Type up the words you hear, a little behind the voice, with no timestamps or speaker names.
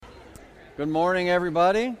Good morning,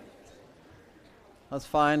 everybody. Let's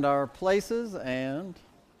find our places and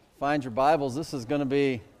find your Bibles. This is going to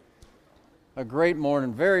be a great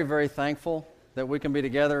morning. Very, very thankful that we can be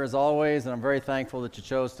together as always, and I'm very thankful that you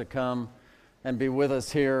chose to come and be with us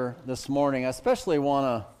here this morning. I especially want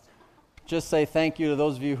to just say thank you to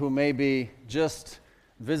those of you who may be just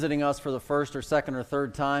visiting us for the first or second or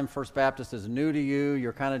third time. First Baptist is new to you.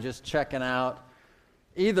 You're kind of just checking out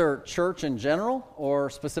either church in general or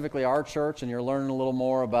specifically our church, and you're learning a little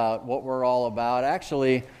more about what we're all about.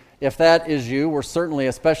 Actually, if that is you, we're certainly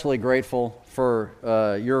especially grateful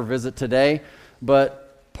for your visit today.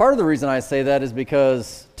 But part of the reason I say that is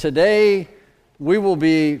because today we will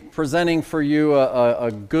be presenting for you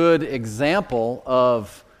a good example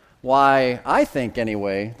of why I think,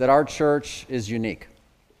 anyway, that our church is unique.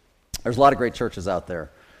 There's a lot of great churches out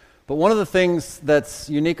there. But one of the things that's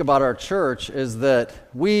unique about our church is that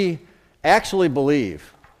we actually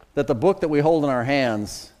believe that the book that we hold in our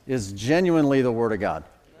hands is genuinely the Word of God.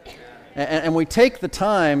 And we take the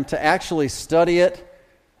time to actually study it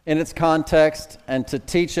in its context and to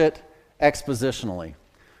teach it expositionally.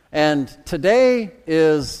 And today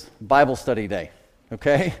is Bible study day,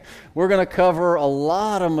 okay? We're going to cover a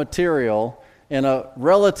lot of material in a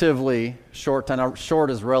relatively short time. Now, short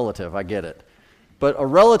is relative, I get it. But a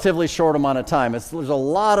relatively short amount of time. There's a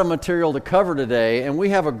lot of material to cover today, and we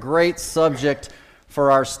have a great subject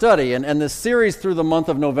for our study. And this series through the month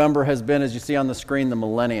of November has been, as you see on the screen, the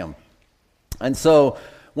millennium. And so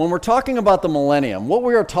when we're talking about the millennium, what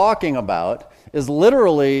we are talking about is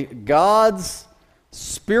literally God's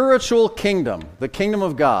spiritual kingdom, the kingdom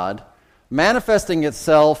of God, manifesting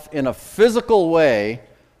itself in a physical way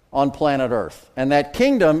on planet Earth. And that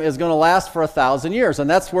kingdom is going to last for 1,000 years. And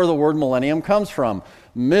that's where the word millennium comes from.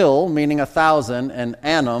 Mil, meaning 1,000, and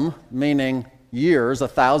annum, meaning years,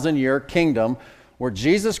 1,000-year kingdom, where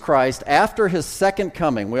Jesus Christ, after his second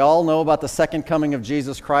coming, we all know about the second coming of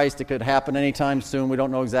Jesus Christ. It could happen anytime soon. We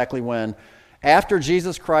don't know exactly when. After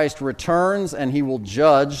Jesus Christ returns and he will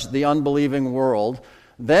judge the unbelieving world,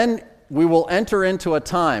 then we will enter into a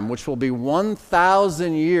time which will be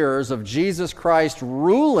 1,000 years of Jesus Christ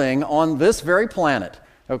ruling on this very planet,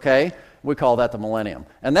 okay? We call that the millennium.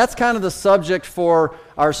 And that's kind of the subject for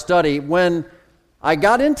our study. When I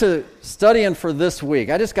got into studying for this week,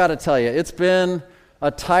 I just got to tell you, it's been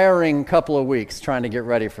a tiring couple of weeks trying to get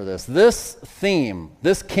ready for this. This theme,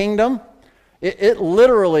 this kingdom, it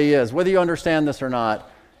literally is, whether you understand this or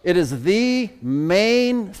not, it is the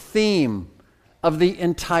main theme of the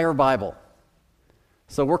entire Bible.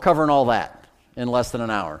 So we're covering all that in less than an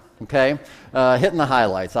hour, okay? Hitting the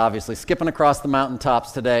highlights, obviously, skipping across the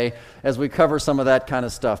mountaintops today as we cover some of that kind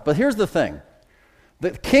of stuff. But here's the thing. The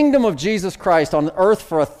kingdom of Jesus Christ on earth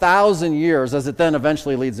for 1,000 years, as it then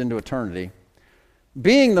eventually leads into eternity,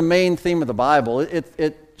 being the main theme of the Bible,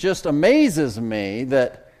 it just amazes me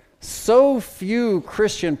that so few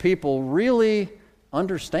Christian people really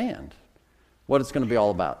understand what it's going to be all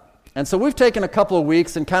about. And so we've taken a couple of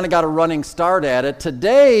weeks and kind of got a running start at it.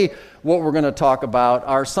 Today, what we're going to talk about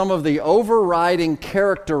are some of the overriding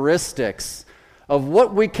characteristics of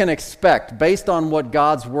what we can expect based on what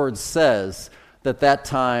God's Word says that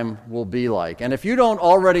time will be like. And if you don't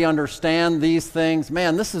already understand these things,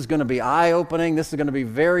 man, this is going to be eye-opening. This is going to be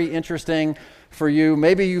very interesting for you.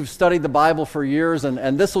 Maybe you've studied the Bible for years,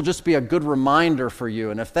 and this will just be a good reminder for you.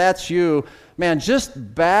 And if that's you, man,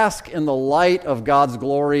 just bask in the light of God's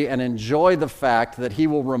glory and enjoy the fact that He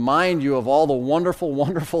will remind you of all the wonderful,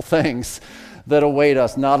 wonderful things that await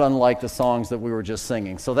us, not unlike the songs that we were just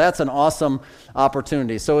singing. So that's an awesome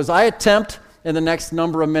opportunity. So as I attempt in the next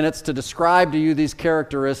number of minutes to describe to you these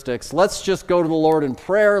characteristics, let's just go to the Lord in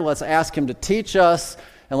prayer. Let's ask Him to teach us,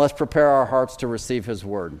 and let's prepare our hearts to receive His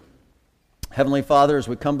Word. Heavenly Father, as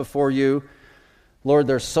we come before you, Lord,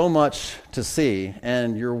 there's so much to see,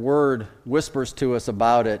 and your Word whispers to us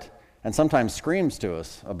about it, and sometimes screams to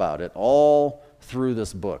us about it, all through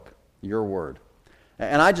this book, your Word.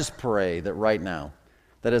 And I just pray that right now,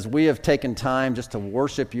 that as we have taken time just to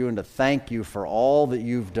worship you and to thank you for all that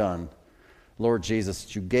you've done, Lord Jesus,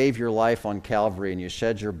 that you gave your life on Calvary, and you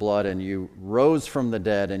shed your blood, and you rose from the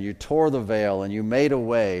dead, and you tore the veil, and you made a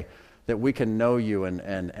way that we can know you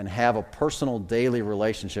and have a personal daily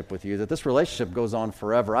relationship with you, that this relationship goes on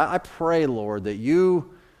forever. I pray, Lord, that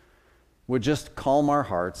you would just calm our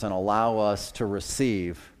hearts and allow us to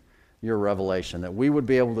receive your revelation, that we would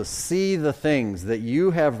be able to see the things that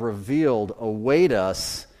you have revealed await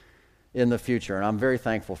us in the future. And I'm very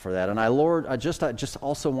thankful for that. And Lord, I just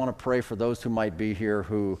also want to pray for those who might be here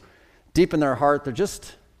who, deep in their heart, they're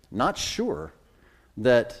just not sure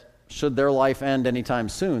that should their life end anytime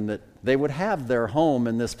soon, that they would have their home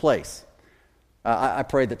in this place. I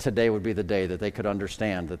pray that today would be the day that they could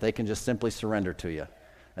understand, that they can just simply surrender to you,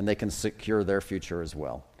 and they can secure their future as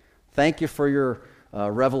well. Thank you for your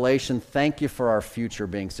revelation. Thank you for our future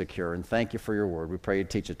being secure, and thank you for your word. We pray you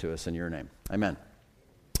teach it to us in your name. Amen.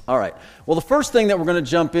 All right. Well, the first thing that we're going to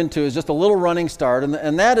jump into is just a little running start,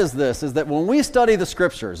 and that is this, is that when we study the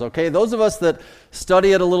Scriptures, okay, those of us that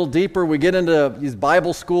study it a little deeper, we get into these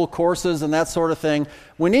Bible school courses and that sort of thing,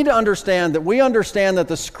 we need to understand that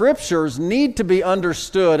the Scriptures need to be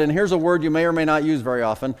understood, and here's a word you may or may not use very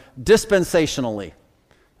often, dispensationally.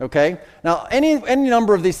 Okay? Now, any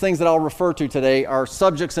number of these things that I'll refer to today are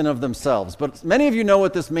subjects in of themselves, but many of you know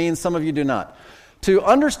what this means, some of you do not. To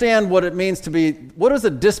understand what it means to be, what is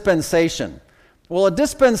a dispensation? Well, a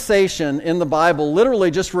dispensation in the Bible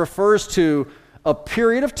literally just refers to a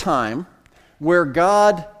period of time where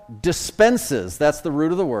God dispenses, that's the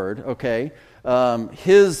root of the word, okay,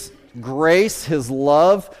 His grace, His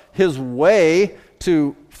love, His way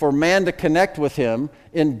for man to connect with Him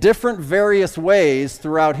in different various ways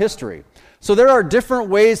throughout history. So there are different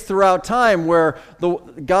ways throughout time where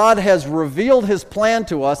God has revealed His plan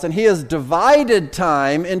to us, and He has divided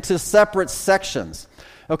time into separate sections.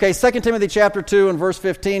 Okay, 2 Timothy chapter 2 and verse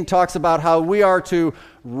 15 talks about how we are to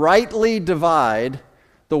rightly divide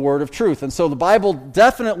the word of truth. And so the Bible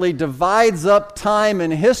definitely divides up time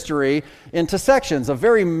and history into sections. A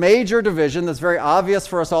very major division that's very obvious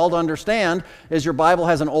for us all to understand is your Bible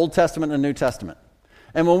has an Old Testament and a New Testament.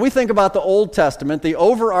 And when we think about the Old Testament, the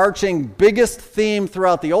overarching biggest theme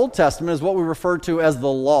throughout the Old Testament is what we refer to as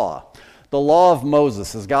the law of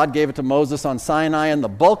Moses, as God gave it to Moses on Sinai, and the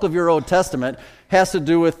bulk of your Old Testament has to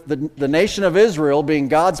do with the nation of Israel being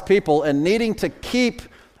God's people and needing to keep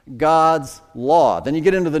God's law. Then you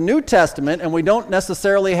get into the New Testament, and we don't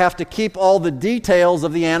necessarily have to keep all the details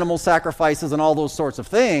of the animal sacrifices and all those sorts of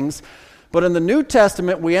things, but in the New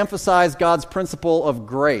Testament, we emphasize God's principle of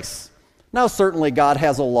grace. Now, certainly God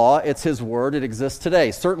has a law. It's His word. It exists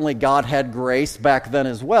today. Certainly God had grace back then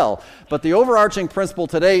as well. But the overarching principle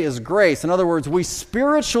today is grace. In other words, we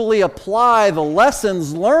spiritually apply the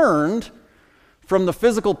lessons learned from the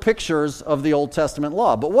physical pictures of the Old Testament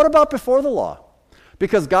law. But what about before the law?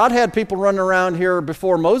 Because God had people running around here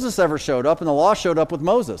before Moses ever showed up, and the law showed up with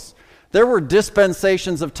Moses. There were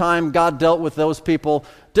dispensations of time. God dealt with those people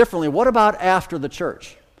differently. What about after the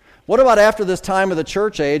church? What about after this time of the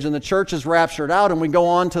church age and the church is raptured out and we go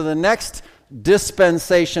on to the next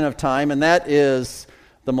dispensation of time, and that is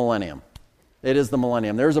the millennium. It is the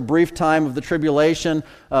millennium. There's a brief time of the tribulation.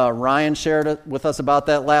 Ryan shared with us about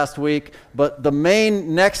that last week. But the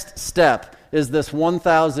main next step is this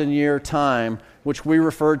 1,000-year time, which we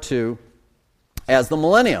refer to as the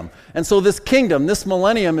millennium. And so this kingdom, this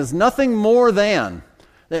millennium, is nothing more than,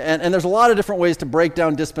 and there's a lot of different ways to break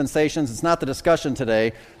down dispensations. It's not the discussion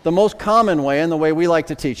today. The most common way, and the way we like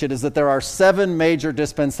to teach it, is that there are 7 major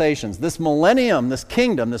dispensations. This millennium, this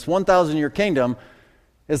kingdom, this 1,000-year kingdom,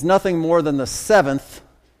 is nothing more than the 7th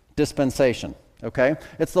dispensation, okay?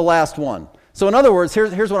 It's the last one. So in other words,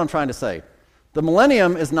 here's what I'm trying to say. The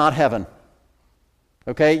millennium is not heaven,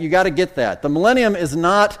 okay? You got to get that. The millennium is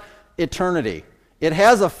not eternity. It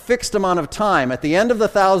has a fixed amount of time. At the end of the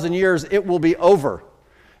 1,000 years, it will be over.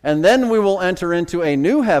 And then we will enter into a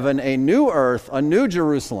new heaven, a new earth, a new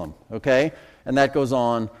Jerusalem, okay? And that goes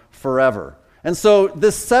on forever. And so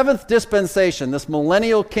this 7th dispensation, this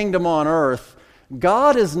millennial kingdom on earth,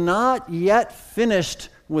 God is not yet finished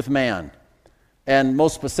with man. And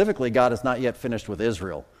most specifically, God is not yet finished with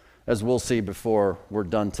Israel, as we'll see before we're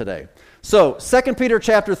done today. So 2 Peter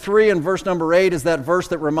chapter 3 and verse number 8 is that verse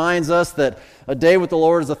that reminds us that a day with the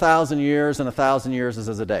Lord is 1,000 years, and 1,000 years is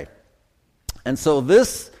as a day. And so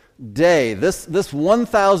this day, this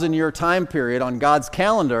 1,000-year time period on God's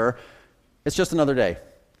calendar, it's just another day.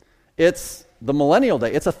 It's the millennial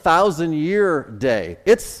day. It's a 1,000-year day.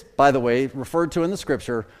 It's, by the way, referred to in the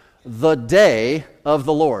Scripture, the day of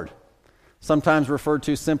the Lord. Sometimes referred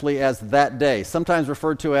to simply as that day. Sometimes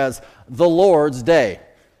referred to as the Lord's day.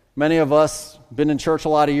 Many of us, been in church a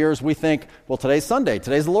lot of years, we think, well, today's Sunday.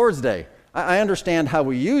 Today's the Lord's day. I understand how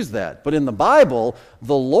we use that. But in the Bible,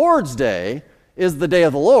 the Lord's day is the day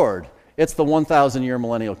of the Lord. It's the 1,000-year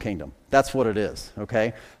millennial kingdom. That's what it is,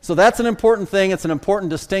 okay? So that's an important thing. It's an important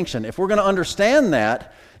distinction. If we're going to understand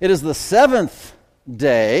that, it is the 7th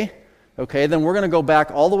day, okay, then we're going to go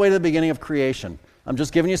back all the way to the beginning of creation. I'm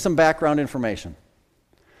just giving you some background information.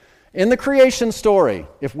 In the creation story,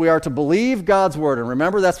 if we are to believe God's word, and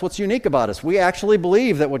remember that's what's unique about us, we actually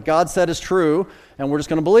believe that what God said is true, and we're just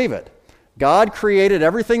going to believe it. God created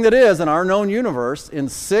everything that is in our known universe in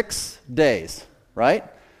 6 days, right?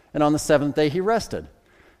 And on the 7th day, he rested.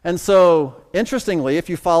 And so, interestingly, if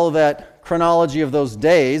you follow that chronology of those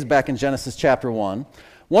days back in Genesis chapter 1,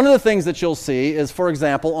 one of the things that you'll see is, for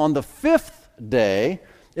example, on the fifth day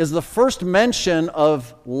is the first mention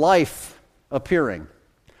of life appearing.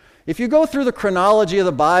 If you go through the chronology of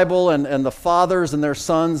the Bible and the fathers and their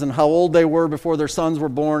sons and how old they were before their sons were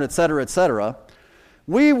born, etc.,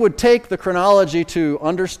 we would take the chronology to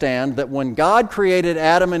understand that when God created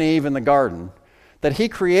Adam and Eve in the garden, that he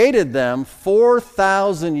created them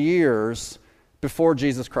 4,000 years before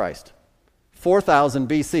Jesus Christ. 4,000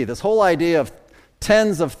 BC. This whole idea of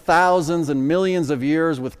tens of thousands and millions of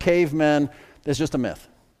years with cavemen is just a myth.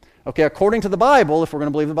 Okay, according to the Bible, if we're going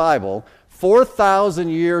to believe the Bible, 4,000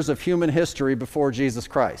 years of human history before Jesus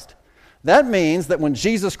Christ. That means that when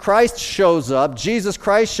Jesus Christ shows up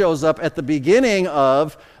at the beginning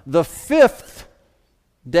of the fifth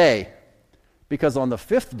day, because on the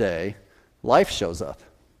fifth day, life shows up.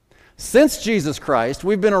 Since Jesus Christ,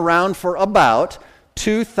 we've been around for about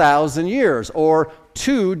 2,000 years, or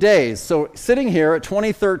 2 days. So sitting here at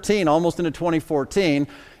 2013, almost into 2014,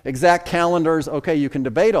 exact calendars, okay, you can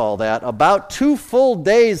debate all that, about 2 full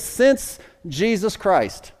days since Jesus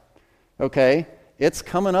Christ, okay? It's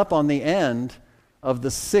coming up on the end of the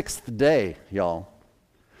 6th day, y'all.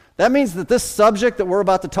 That means that this subject that we're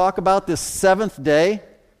about to talk about, this 7th day,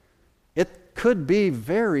 it could be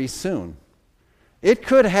very soon. It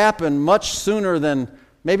could happen much sooner than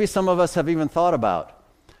maybe some of us have even thought about.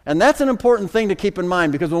 And that's an important thing to keep in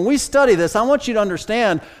mind, because when we study this, I want you to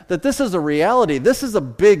understand that this is a reality. This is a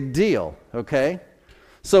big deal, okay?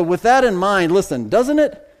 So with that in mind, listen, don't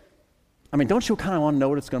you kind of want to know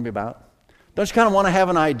what it's going to be about? Don't you kind of want to have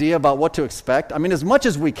an idea about what to expect? I mean, as much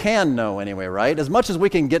as we can know anyway, right? As much as we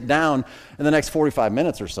can get down in the next 45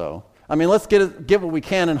 minutes or so. I mean, let's get what we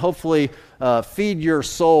can and hopefully feed your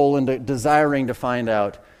soul into desiring to find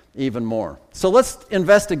out even more. So let's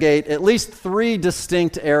investigate at least 3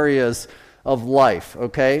 distinct areas of life,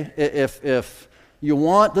 okay? If you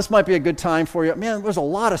want, this might be a good time for you. Man, there's a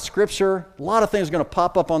lot of scripture, a lot of things going to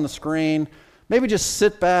pop up on the screen. Maybe just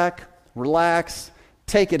sit back, relax,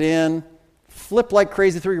 take it in, flip like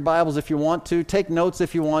crazy through your Bibles if you want to, take notes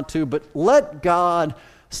if you want to, but let God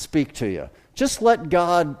speak to you. Just let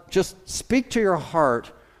God just speak to your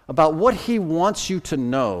heart about what he wants you to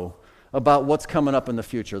know about what's coming up in the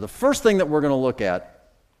future. The first thing that we're going to look at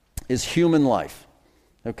is human life,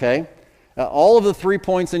 okay? All of the 3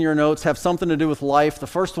 points in your notes have something to do with life. The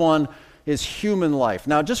first one is human life.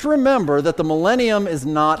 Now, just remember that the millennium is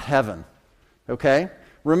not heaven, okay?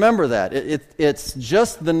 Remember that. It's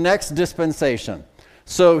just the next dispensation.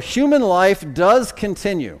 So human life does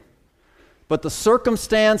continue, but the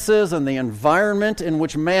circumstances and the environment in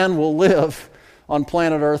which man will live on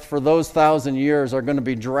planet Earth for those 1,000 years are going to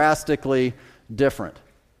be drastically different.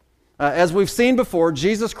 As we've seen before,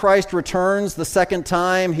 Jesus Christ returns the second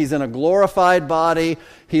time. He's in a glorified body.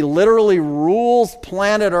 He literally rules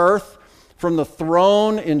planet Earth from the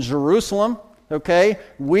throne in Jerusalem. Okay?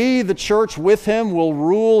 We, the church with him, will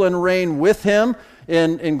rule and reign with him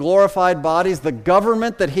in glorified bodies. The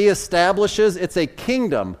government that he establishes, it's a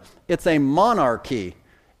kingdom. It's a monarchy.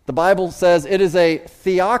 The Bible says it is a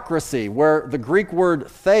theocracy, where the Greek word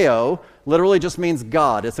theo literally just means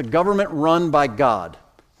God. It's a government run by God,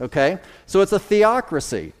 okay? So it's a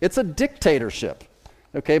theocracy. It's a dictatorship,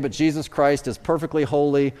 okay? But Jesus Christ is perfectly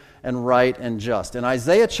holy and right and just. In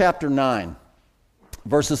Isaiah chapter 9,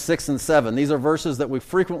 verses 6 and 7, these are verses that we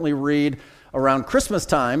frequently read around Christmas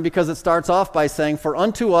time, because it starts off by saying, "For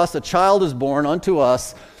unto us a child is born, unto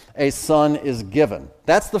us a son is given."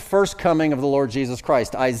 That's the first coming of the Lord Jesus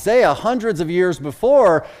Christ. Isaiah, hundreds of years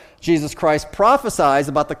before Jesus Christ, prophesies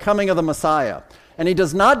about the coming of the Messiah. And he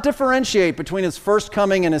does not differentiate between his first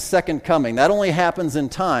coming and his second coming. That only happens in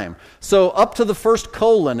time. So up to the first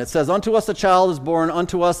colon, it says, "Unto us a child is born,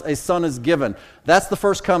 unto us a son is given." That's the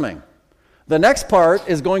first coming. The next part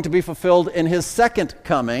is going to be fulfilled in his second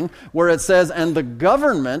coming, where it says, "And the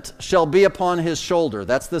government shall be upon his shoulder."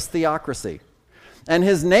 That's this theocracy. "And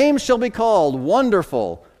his name shall be called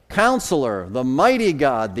Wonderful, Counselor, the Mighty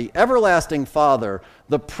God, the Everlasting Father,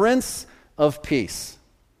 the Prince of Peace."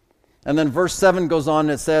 And then verse 7 goes on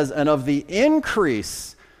and it says, "And of the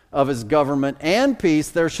increase of his government and peace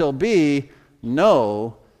there shall be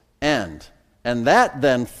no end." And that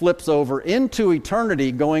then flips over into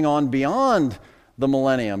eternity, going on beyond the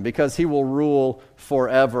millennium, because he will rule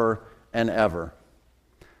forever and ever.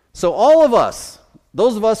 So all of us,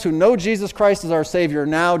 those of us who know Jesus Christ as our Savior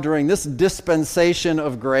now during this dispensation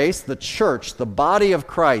of grace, the church, the body of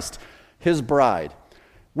Christ, his bride,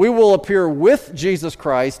 we will appear with Jesus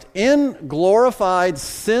Christ in glorified,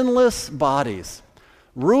 sinless bodies,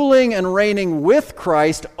 ruling and reigning with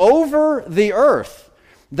Christ over the earth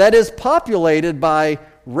that is populated by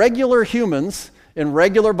regular humans in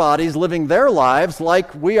regular bodies living their lives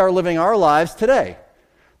like we are living our lives today.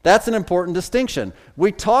 That's an important distinction.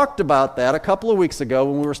 We talked about that a couple of weeks ago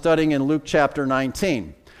when we were studying in Luke chapter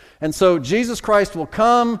 19. And so Jesus Christ will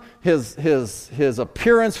come, his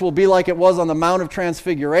appearance will be like it was on the Mount of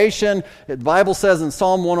Transfiguration. The Bible says in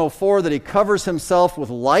Psalm 104 that he covers himself with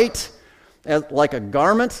light like a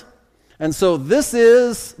garment. And so this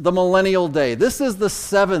is the millennial day. This is the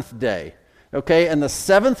seventh day. Okay, and the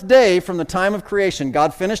seventh day from the time of creation,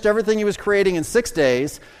 God finished everything he was creating in 6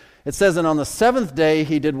 days. It says, and on the seventh day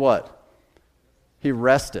he did what? He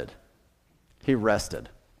rested. He rested.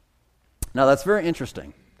 Now that's very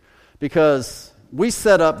interesting, because we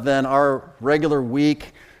set up then our regular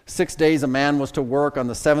week. 6 days a man was to work. On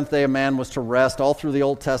the seventh day a man was to rest. All through the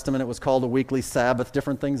Old Testament it was called a weekly Sabbath,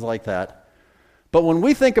 different things like that. But when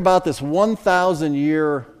we think about this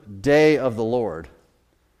 1,000-year day of the Lord,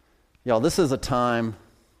 y'all, this is a time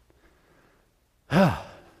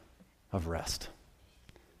of rest.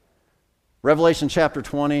 Revelation chapter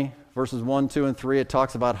 20, verses 1, 2, and 3, it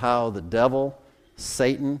talks about how the devil,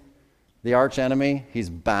 Satan, the archenemy, he's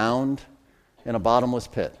bound in a bottomless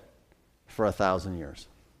pit for 1,000 years.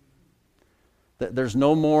 There's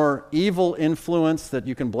no more evil influence that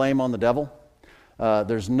you can blame on the devil.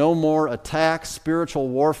 There's no more attack, spiritual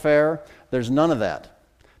warfare. There's none of that,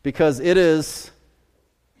 because it is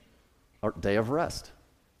a day of rest.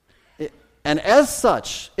 And as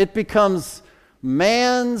such, it becomes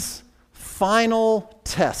man's final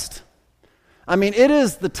test. I mean, it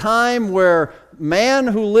is the time where man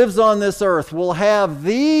who lives on this earth will have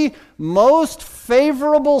the most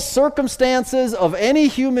favorable circumstances of any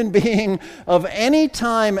human being of any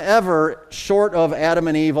time ever, short of Adam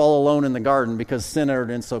and Eve all alone in the garden, because sin entered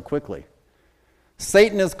in so quickly.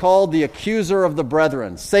 Satan is called the accuser of the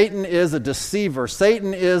brethren. Satan is a deceiver.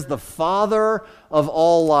 Satan is the father of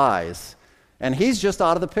all lies. And he's just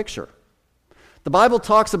out of the picture. The Bible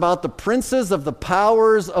talks about the princes of the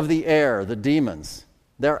powers of the air, the demons.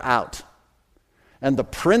 They're out. And the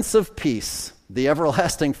Prince of Peace, the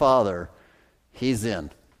everlasting Father, he's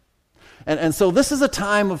in. And so this is a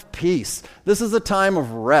time of peace. This is a time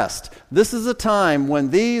of rest. This is a time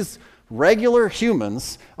when these regular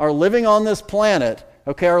humans are living on this planet,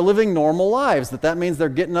 okay, are living normal lives. That means they're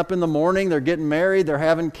getting up in the morning, they're getting married, they're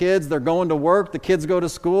having kids, they're going to work, the kids go to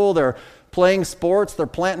school, they're playing sports, they're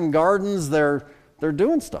planting gardens, they're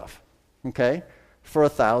doing stuff, okay, for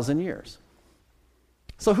 1,000 years.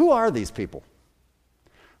 So who are these people?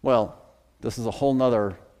 Well, this is a whole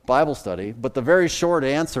nother Bible study, but the very short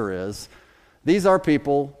answer is these are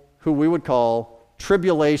people who we would call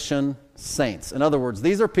tribulation saints. In other words,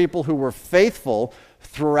 these are people who were faithful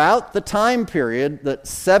throughout the time period, the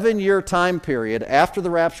 7-year time period after the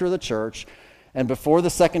rapture of the church and before the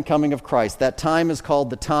second coming of Christ. That time is called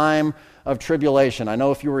the time of tribulation. I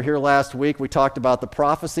know if you were here last week, we talked about the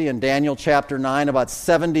prophecy in Daniel chapter 9 about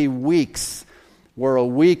 70 weeks, where a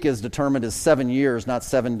week is determined as 7 years, not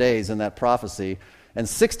 7 days in that prophecy. And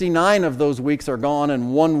 69 of those weeks are gone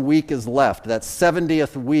and 1 week is left. That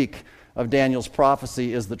 70th week of Daniel's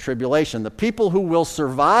prophecy is the tribulation. The people who will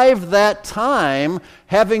survive that time,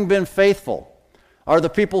 having been faithful, are the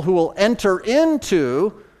people who will enter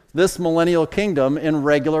into this millennial kingdom in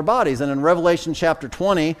regular bodies. And in Revelation chapter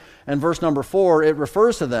 20 and verse number 4, it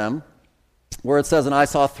refers to them, where it says, "And I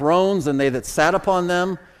saw thrones, and they that sat upon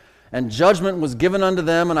them, and judgment was given unto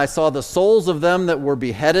them, and I saw the souls of them that were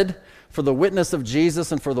beheaded for the witness of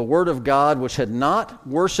Jesus and for the word of God, which had not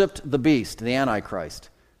worshipped the beast," the Antichrist,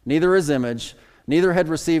 "neither his image, neither had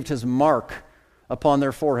received his mark upon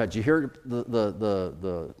their foreheads." You hear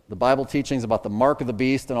the Bible teachings about the mark of the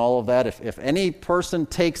beast and all of that. If any person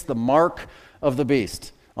takes the mark of the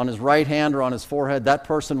beast on his right hand or on his forehead, that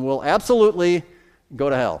person will absolutely go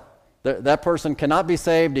to hell. That person cannot be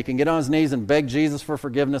saved. He can get on his knees and beg Jesus for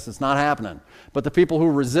forgiveness. It's not happening. But the people who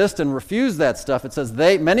resist and refuse that stuff, it says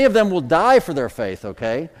many of them will die for their faith,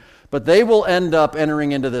 okay? But they will end up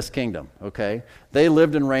entering into this kingdom, okay? They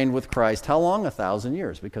lived and reigned with Christ. How long? 1,000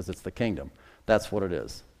 years, because it's the kingdom. That's what it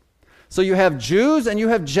is. So you have Jews and you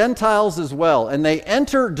have Gentiles as well, and they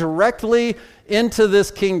enter directly into this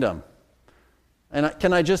kingdom. And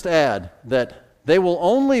can I just add that they will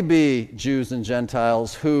only be Jews and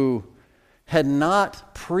Gentiles who had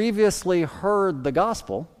not previously heard the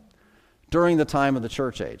gospel during the time of the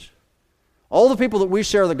church age. All the people that we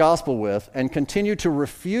share the gospel with and continue to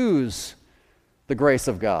refuse the grace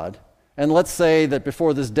of God, and let's say that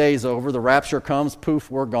before this day's over, the rapture comes,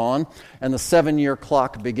 poof, we're gone, and the 7-year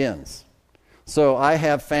clock begins. So I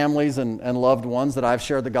have families and loved ones that I've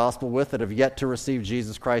shared the gospel with that have yet to receive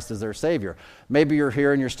Jesus Christ as their Savior. Maybe you're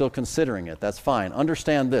here and you're still considering it. That's fine.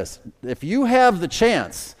 Understand this. If you have the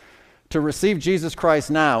chance to receive Jesus Christ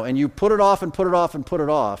now and you put it off and put it off and put it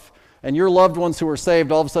off, and your loved ones who are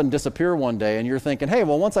saved all of a sudden disappear one day, and you're thinking, hey,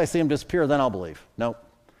 well, once I see them disappear, then I'll believe. No,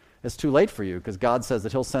 it's too late for you, because God says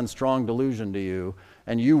that he'll send strong delusion to you,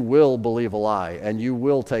 and you will believe a lie, and you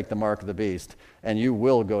will take the mark of the beast, and you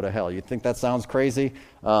will go to hell. You think that sounds crazy?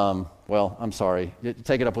 Well, I'm sorry.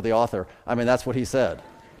 Take it up with the author. I mean, that's what he said.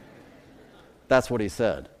 That's what he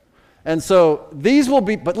said. And so these will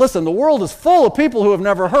be, but listen, the world is full of people who have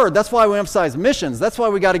never heard. That's why we emphasize missions. That's why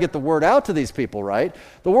we got to get the word out to these people, right?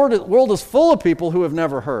 The world is full of people who have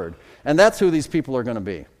never heard. And that's who these people are going to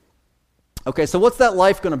be. Okay, so what's that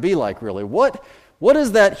life going to be like, really? What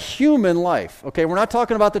is that human life? Okay, we're not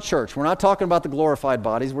talking about the church. We're not talking about the glorified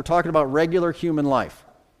bodies. We're talking about regular human life.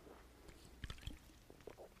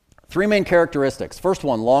 3 main characteristics. First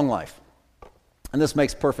one, long life. And this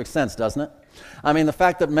makes perfect sense, doesn't it? I mean, the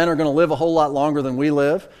fact that men are going to live a whole lot longer than we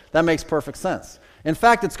live, that makes perfect sense. In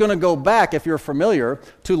fact, it's going to go back, if you're familiar,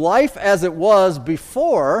 to life as it was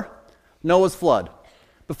before Noah's flood.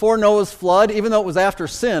 Before Noah's flood, even though it was after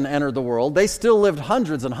sin entered the world, they still lived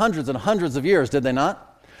hundreds and hundreds and hundreds of years, did they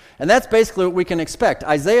not? And that's basically what we can expect.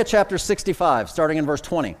 Isaiah chapter 65, starting in verse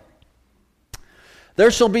 20.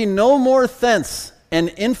 There shall be no more thence an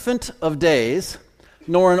infant of days,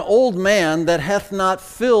 nor an old man that hath not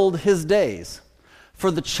filled his days. For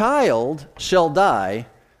the child shall die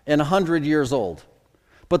 100 years old.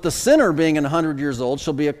 But the sinner being 100 years old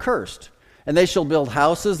shall be accursed. And they shall build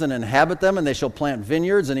houses and inhabit them, and they shall plant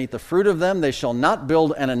vineyards and eat the fruit of them. They shall not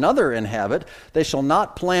build and another inhabit. They shall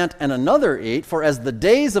not plant and another eat. For as the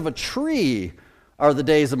days of a tree are the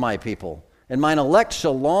days of my people, and mine elect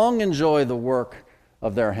shall long enjoy the work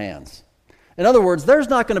of their hands. In other words, there's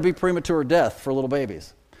not going to be premature death for little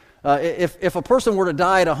babies. If a person were to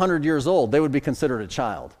die at 100 years old, they would be considered a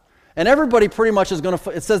child. And everybody pretty much is going to,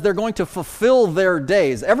 it says they're going to fulfill their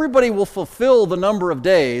days. Everybody will fulfill the number of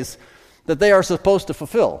days that they are supposed to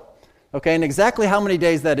fulfill. Okay, and exactly how many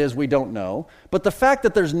days that is, we don't know. But the fact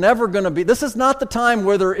that there's never going to be, this is not the time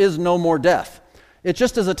where there is no more death. It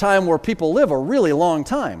just is a time where people live a really long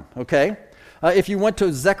time, okay? If you went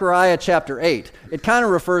to Zechariah chapter 8, it kind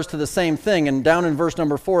of refers to the same thing. And down in verse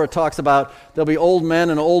number 4, it talks about there'll be old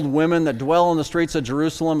men and old women that dwell in the streets of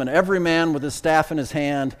Jerusalem, and every man with his staff in his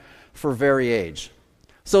hand for very age.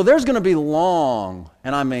 So there's going to be long,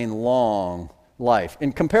 and I mean long, life.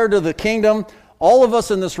 And compared to the kingdom, all of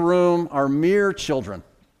us in this room are mere children.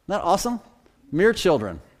 Isn't that awesome? Mere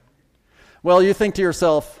children. Well, you think to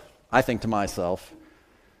yourself, I think to myself,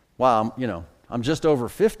 wow, I'm just over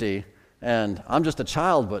 50, and I'm just a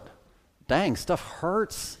child, but dang, stuff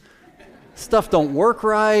hurts. Stuff don't work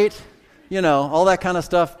right. All that kind of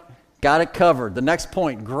stuff. Got it covered. The next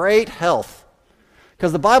point, great health.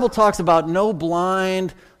 Because the Bible talks about no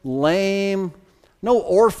blind, lame, no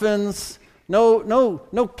orphans,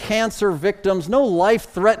 no cancer victims, no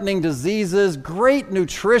life-threatening diseases, great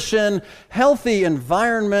nutrition, healthy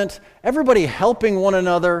environment, everybody helping one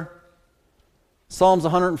another. Psalms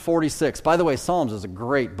 146. By the way, Psalms is a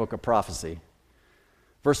great book of prophecy.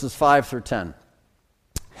 Verses 5 through 10.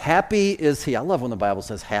 Happy is he. I love when the Bible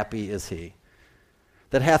says, happy is he,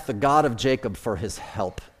 that hath the God of Jacob for his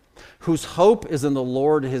help, whose hope is in the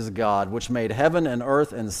Lord his God, which made heaven and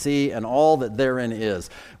earth and sea and all that therein is,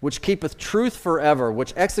 which keepeth truth forever,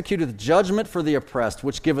 which executeth judgment for the oppressed,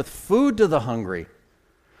 which giveth food to the hungry.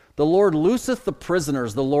 The Lord looseth the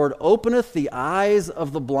prisoners. The Lord openeth the eyes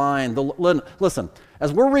of the blind. Listen,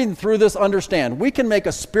 as we're reading through this, understand, we can make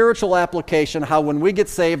a spiritual application how when we get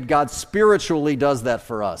saved, God spiritually does that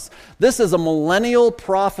for us. This is a millennial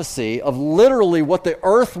prophecy of literally what the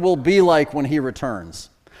earth will be like when he returns.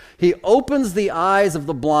 He opens the eyes of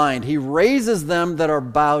the blind. He raises them that are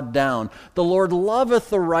bowed down. The Lord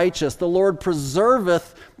loveth the righteous. The Lord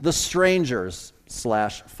preserveth the strangers.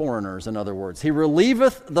 / foreigners, in other words. He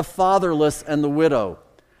relieveth the fatherless and the widow.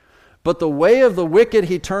 But the way of the wicked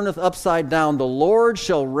he turneth upside down. The Lord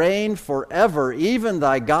shall reign forever, even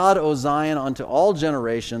thy God, O Zion, unto all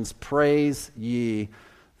generations. Praise ye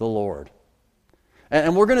the Lord.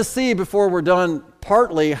 And we're going to see before we're done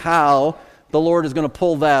partly how the Lord is going to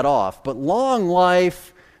pull that off. But long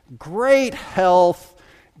life, great health,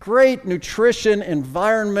 great nutrition,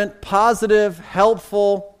 environment, positive,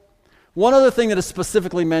 helpful. One other thing that is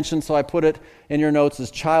specifically mentioned, so I put it in your notes,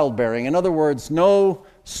 is childbearing. In other words, no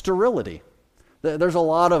sterility. There's a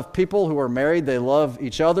lot of people who are married, they love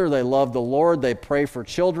each other, they love the Lord, they pray for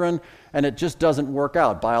children, and it just doesn't work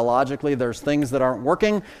out. Biologically, there's things that aren't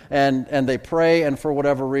working, and they pray, and for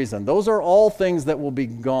whatever reason. Those are all things that will be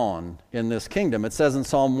gone in this kingdom. It says in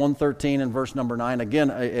Psalm 113 and verse number 9, again,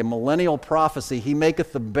 a millennial prophecy, he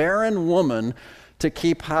maketh the barren woman to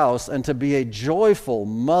keep house and to be a joyful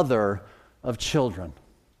mother of children.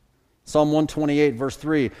 Psalm 128 verse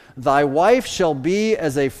 3, thy wife shall be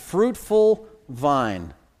as a fruitful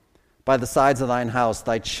vine by the sides of thine house,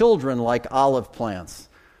 thy children like olive plants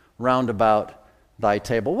round about thy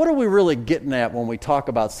table. What are we really getting at when we talk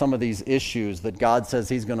about some of these issues that God says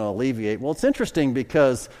he's going to alleviate? Well, it's interesting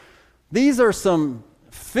because these are some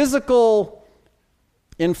physical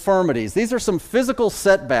infirmities. These are some physical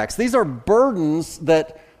setbacks. These are burdens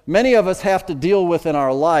that many of us have to deal with in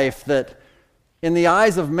our life that in the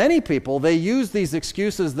eyes of many people, they use these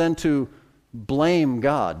excuses then to blame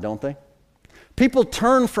God, don't they? People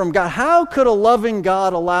turn from God. How could a loving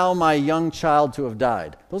God allow my young child to have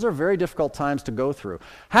died? Those are very difficult times to go through.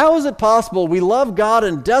 How is it possible we love God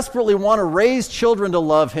and desperately want to raise children to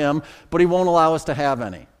love him, but he won't allow us to have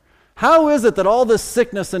any? How is it that all this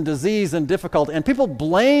sickness and disease and difficulty, and people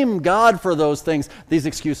blame God for those things, these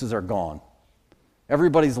excuses are gone.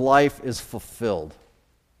 Everybody's life is fulfilled.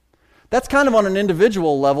 That's kind of on an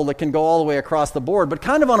individual level that can go all the way across the board, but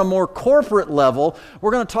kind of on a more corporate level,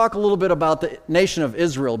 we're going to talk a little bit about the nation of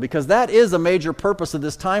Israel, because that is a major purpose of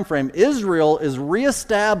this time frame. Israel is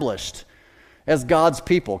reestablished as God's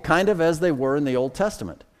people, kind of as they were in the Old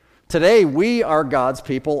Testament. Today, we are God's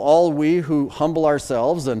people, all we who humble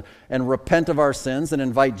ourselves and repent of our sins and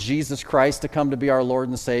invite Jesus Christ to come to be our Lord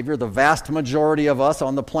and Savior. The vast majority of us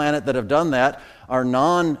on the planet that have done that are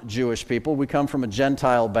non-Jewish people. We come from a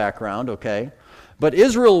Gentile background, okay? But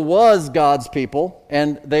Israel was God's people,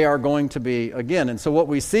 and they are going to be again. And so what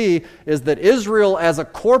we see is that Israel as a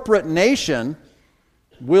corporate nation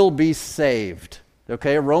will be saved,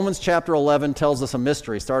 okay? Romans chapter 11 tells us a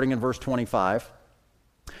mystery, starting in verse 25.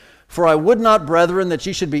 For I would not, brethren, that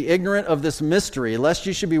ye should be ignorant of this mystery, lest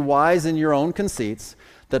ye should be wise in your own conceits,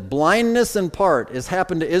 that blindness in part is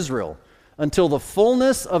happened to Israel, until the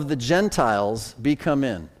fullness of the Gentiles be come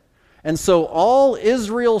in. And so all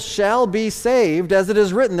Israel shall be saved, as it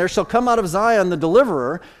is written, there shall come out of Zion the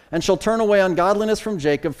deliverer, and shall turn away ungodliness from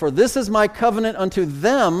Jacob, for this is my covenant unto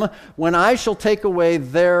them, when I shall take away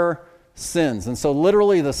their sins. And so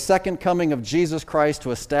literally the second coming of Jesus Christ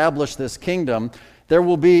to establish this kingdom, there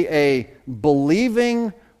will be a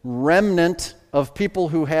believing remnant of people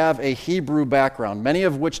who have a Hebrew background, many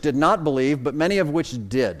of which did not believe, but many of which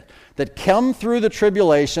did, that come through the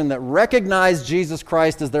tribulation, that recognize Jesus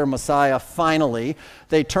Christ as their Messiah finally.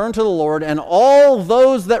 They turn to the Lord, and all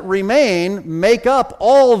those that remain make up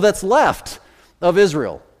all that's left of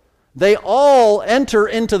Israel. They all enter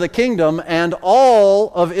into the kingdom, and all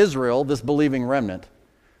of Israel, this believing remnant,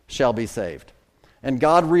 shall be saved. And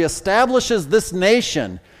God reestablishes this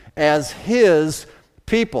nation as his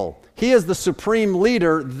people. He is the supreme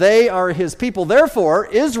leader. They are his people. Therefore,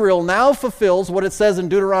 Israel now fulfills what it says in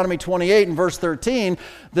Deuteronomy 28 and verse 13,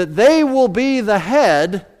 that they will be the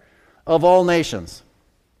head of all nations.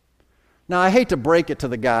 Now, I hate to break it to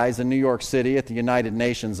the guys in New York City at the United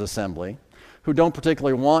Nations Assembly who don't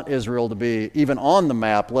particularly want Israel to be even on the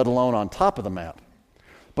map, let alone on top of the map.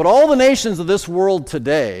 But all the nations of this world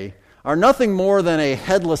today are nothing more than a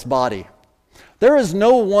headless body. There is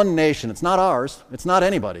no one nation, it's not ours, it's not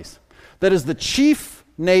anybody's, that is the chief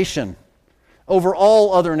nation over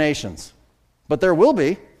all other nations. But there will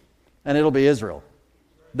be, and it'll be Israel.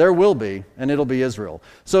 There will be, and it'll be Israel.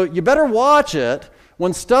 So you better watch it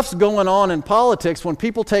when stuff's going on in politics, when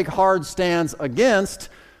people take hard stands against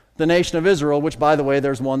the nation of Israel, which, by the way,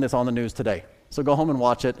 there's one that's on the news today. So go home and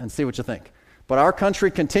watch it and see what you think. But our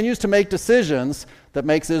country continues to make decisions that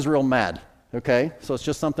makes Israel mad, okay? So it's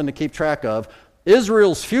just something to keep track of.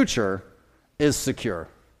 Israel's future is secure.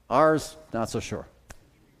 Ours, not so sure.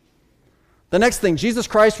 The next thing, Jesus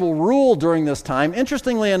Christ will rule during this time.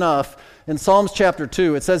 Interestingly enough, in Psalms chapter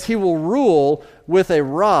 2, it says he will rule with a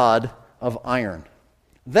rod of iron.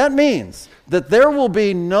 That means that there will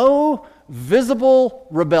be no visible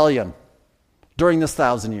rebellion during this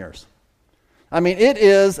 1,000 years. I mean, it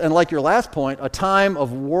is, and like your last point, a time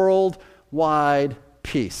of worldwide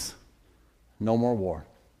peace. No more war.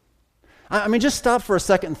 I mean, just stop for a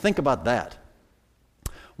second and think about that.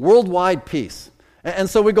 Worldwide peace. And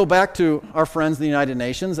so we go back to our friends in the United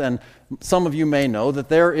Nations, and some of you may know that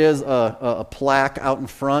there is a plaque out in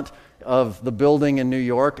front of the building in New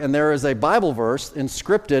York, and there is a Bible verse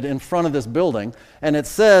inscripted in front of this building, and it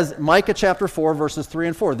says, Micah chapter 4, verses 3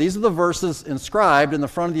 and 4. These are the verses inscribed in the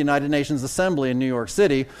front of the United Nations Assembly in New York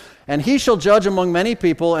City. And he shall judge among many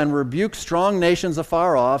people and rebuke strong nations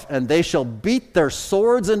afar off, and they shall beat their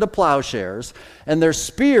swords into plowshares and their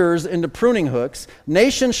spears into pruning hooks.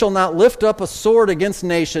 Nation shall not lift up a sword against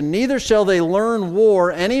nation, neither shall they learn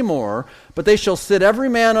war any more, but they shall sit every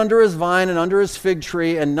man under his vine and under his fig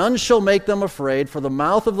tree, and none shall make them afraid, for the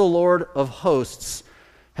mouth of the Lord of hosts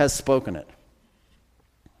has spoken it.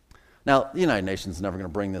 Now, the United Nations is never going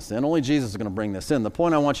to bring this in. Only Jesus is going to bring this in. The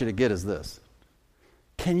point I want you to get is this.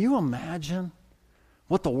 Can you imagine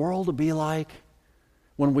what the world would be like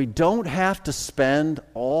when we don't have to spend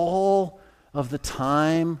all of the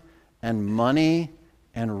time and money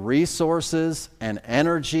and resources and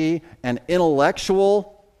energy and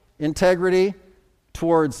intellectual integrity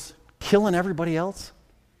towards killing everybody else?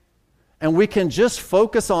 And we can just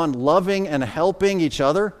focus on loving and helping each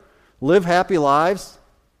other live happy lives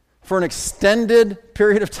for an extended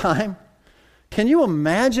period of time? Can you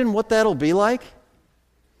imagine what that'll be like?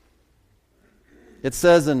 It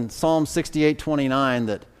says in Psalm 68:29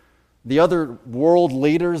 that the other world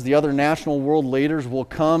leaders, the other national world leaders will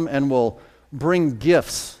come and will bring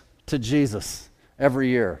gifts to Jesus every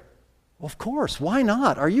year. Well, of course, why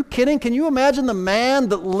not? Are you kidding? Can you imagine the man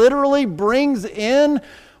that literally brings in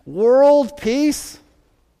world peace?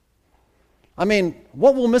 I mean,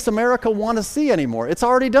 what will Miss America want to see anymore? It's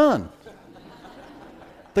already done.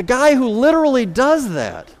 The guy who literally does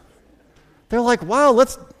that, they're like, wow,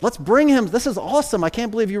 let's bring him. This is awesome. I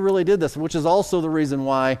can't believe you really did this, which is also the reason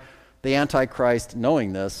why the Antichrist,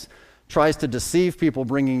 knowing this, tries to deceive people,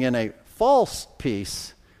 bringing in a false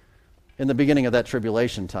peace in the beginning of that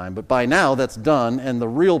tribulation time. But by now, that's done, and the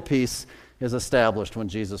real peace is established when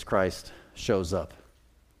Jesus Christ shows up.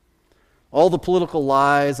 All the political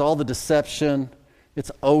lies, all the deception,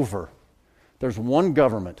 it's over. There's one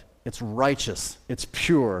government. It's righteous. It's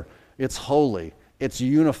pure. It's holy. It's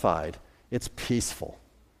unified. It's peaceful.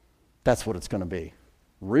 That's what it's going to be.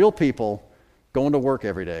 Real people going to work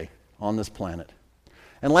every day on this planet.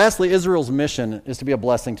 And lastly, Israel's mission is to be a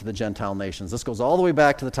blessing to the Gentile nations. This goes all the way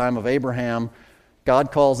back to the time of Abraham.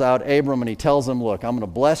 God calls out Abram and he tells him, look, I'm going to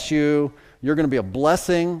bless you. You're going to be a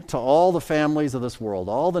blessing to all the families of this world.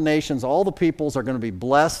 All the nations, all the peoples are going to be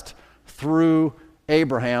blessed through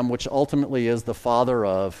Abraham, which ultimately is the father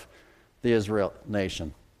of the Israel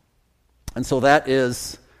nation. And so that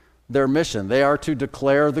is their mission. They are to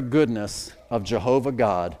declare the goodness of Jehovah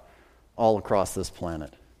God all across this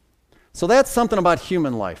planet. So that's something about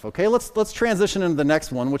human life, okay? Let's transition into the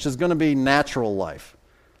next one, which is going to be natural life.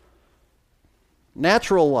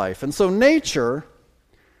 Natural life. And so nature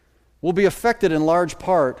will be affected in large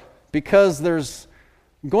part because there's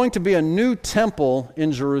going to be a new temple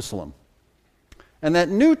in Jerusalem. And that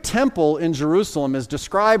new temple in Jerusalem is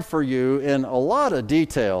described for you in a lot of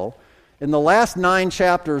detail in the last 9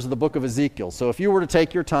 chapters of the book of Ezekiel. So if you were to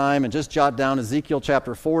take your time and just jot down Ezekiel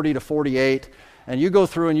chapter 40 to 48, and you go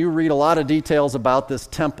through and you read a lot of details about this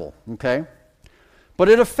temple, okay? But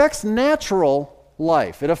it affects natural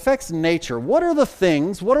life. It affects nature. What are the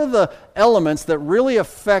things, what are the elements that really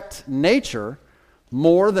affect nature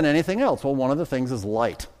more than anything else? Well, one of the things is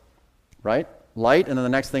light, right? Light, and then the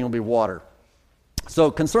next thing will be water.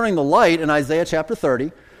 So concerning the light, in Isaiah chapter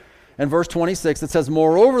 30 and verse 26, it says,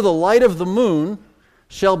 moreover, the light of the moon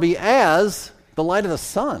shall be as the light of the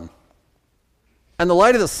sun. And the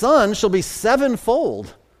light of the sun shall be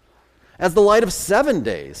sevenfold, as the light of 7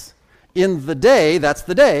 days. In the day, that's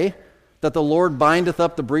the day, that the Lord bindeth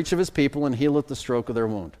up the breach of his people and healeth the stroke of their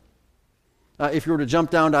wound. If you were to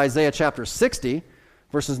jump down to Isaiah chapter 60,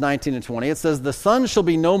 verses 19 and 20, it says, the sun shall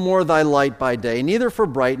be no more thy light by day, neither for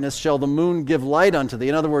brightness shall the moon give light unto thee.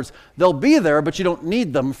 In other words, they'll be there, but you don't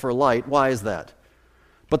need them for light. Why is that?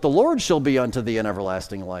 But the Lord shall be unto thee an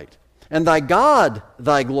everlasting light. And thy God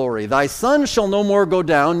thy glory. Thy sun shall no more go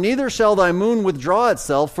down, neither shall thy moon withdraw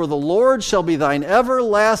itself, for the Lord shall be thine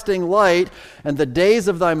everlasting light, and the days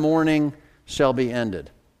of thy mourning shall be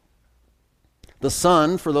ended. The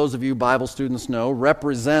sun, for those of you Bible students know,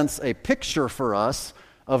 represents a picture for us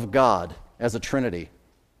of God as a Trinity,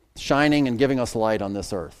 shining and giving us light on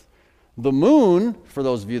this earth. The moon, for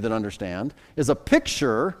those of you that understand, is a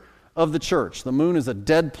picture of the church. The moon is a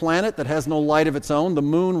dead planet that has no light of its own. The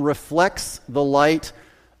moon reflects the light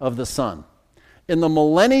of the sun. In the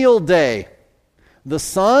millennial day, the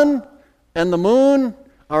sun and the moon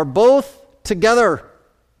are both together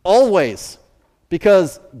always,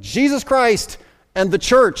 because Jesus Christ and the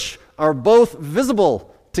church are both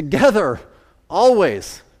visible together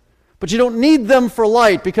always. But you don't need them for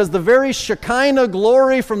light because the very Shekinah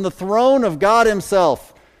glory from the throne of God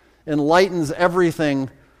himself enlightens everything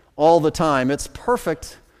all the time. It's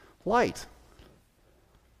perfect light.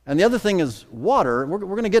 And the other thing is water. We're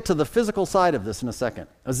going to get to the physical side of this in a second.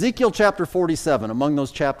 Ezekiel chapter 47, among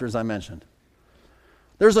those chapters I mentioned.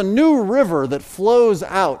 There's a new river that flows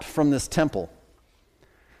out from this temple.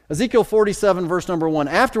 Ezekiel 47, verse number 1.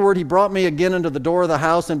 Afterward he brought me again into the door of the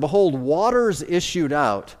house, and behold, waters issued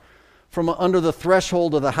out from under the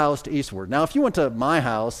threshold of the house to eastward. Now, if you went to my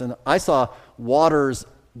house and I saw waters,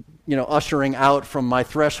 ushering out from my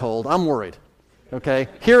threshold, I'm worried. Okay?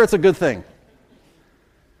 Here it's a good thing.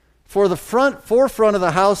 For the forefront of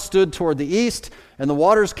the house stood toward the east, and the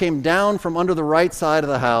waters came down from under the right side of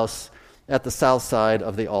the house at the south side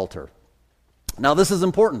of the altar. Now, this is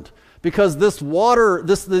important because this water,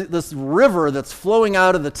 this river that's flowing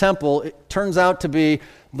out of the temple, it turns out to be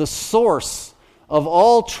the source of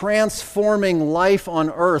all transforming life on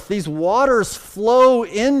earth. These waters flow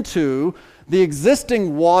into the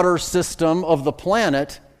existing water system of the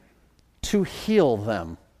planet to heal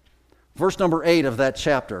them. Verse number 8 of that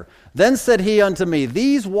chapter. Then said he unto me,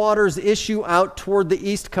 these waters issue out toward the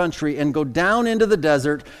east country and go down into the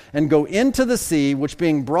desert and go into the sea, which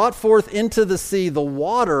being brought forth into the sea, the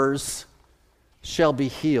waters shall be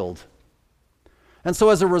healed. And so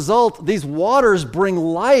as a result, these waters bring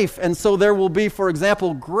life, and so there will be, for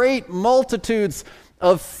example, great multitudes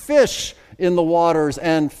of fish in the waters,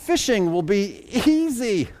 and fishing will be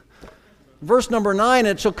easy. Verse number 9,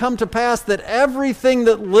 it shall come to pass that everything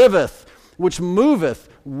that liveth, which moveth,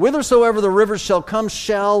 whithersoever the rivers shall come,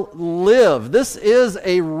 shall live. This is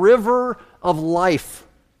a river of life.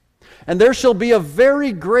 And there shall be a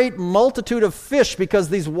very great multitude of fish, because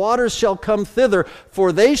these waters shall come thither,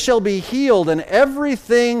 for they shall be healed, and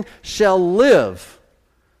everything shall live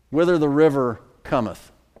whither the river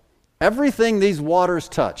cometh. Everything these waters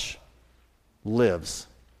touch lives.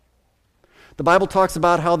 The Bible talks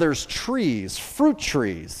about how there's trees, fruit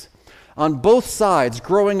trees, on both sides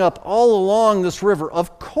growing up all along this river,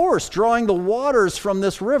 of course drawing the waters from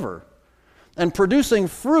this river and producing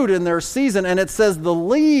fruit in their season. And it says the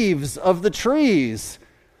leaves of the trees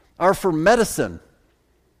are for medicine,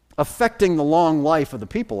 affecting the long life of the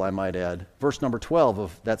people, I might add. Verse number 12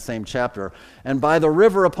 of that same chapter. And by the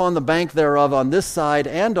river upon the bank thereof, on this side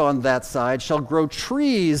and on that side, shall grow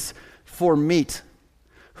trees for meat,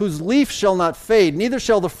 whose leaf shall not fade, neither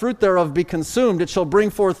shall the fruit thereof be consumed. It shall bring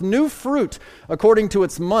forth new fruit according to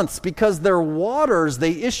its months, because their waters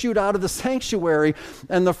they issued out of the sanctuary,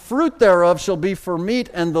 and the fruit thereof shall be for meat,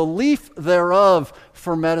 and the leaf thereof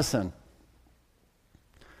for medicine.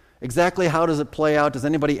 Exactly how does it play out? Does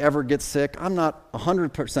anybody ever get sick? I'm not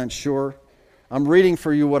 100% sure. I'm reading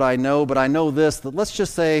for you what I know, but I know this, that let's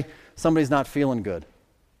just say somebody's not feeling good.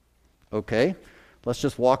 Okay. Let's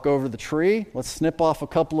just walk over the tree. Let's snip off a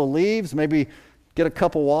couple of leaves, maybe get a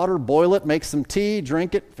cup of water, boil it, make some tea,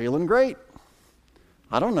 drink it, feeling great.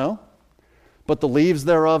 I don't know. But the leaves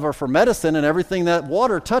thereof are for medicine, and everything that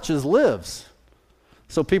water touches lives.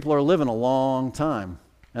 So people are living a long time,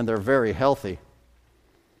 and they're very healthy.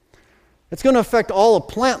 It's going to affect all of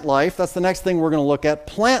plant life. That's the next thing we're going to look at.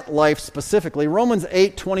 Plant life specifically. Romans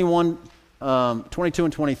 8, 22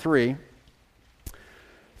 and 23.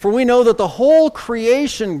 For we know that the whole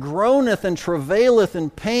creation groaneth and travaileth in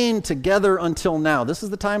pain together until now. This is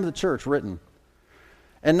the time of the church written.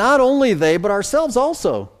 And not only they, but ourselves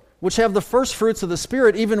also, which have the first fruits of the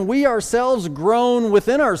Spirit, even we ourselves groan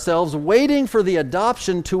within ourselves, waiting for the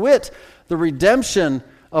adoption, to wit, the redemption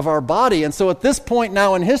of our body. And so at this point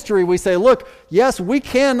now in history, we say, look, yes, we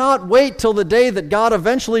cannot wait till the day that God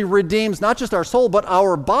eventually redeems not just our soul, but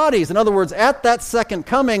our bodies. In other words, at that second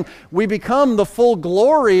coming, we become the full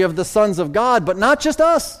glory of the sons of God, but not just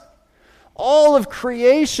us. All of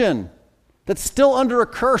creation that's still under a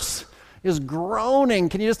curse is groaning.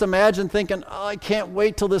 Can you just imagine thinking, oh, I can't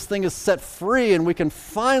wait till this thing is set free and we can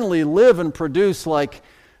finally live and produce like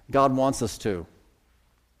God wants us to.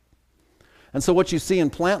 And so what you see in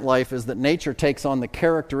plant life is that nature takes on the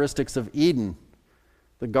characteristics of Eden,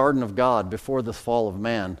 the garden of God, before the fall of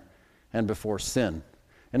man and before sin.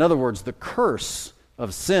 In other words, the curse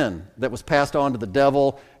of sin that was passed on to the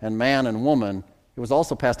devil and man and woman, it was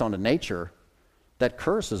also passed on to nature. That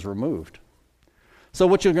curse is removed. So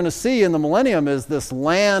what you're going to see in the millennium is this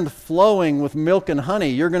land flowing with milk and honey.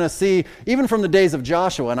 You're going to see, even from the days of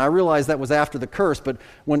Joshua, and I realize that was after the curse, but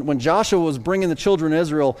when Joshua was bringing the children of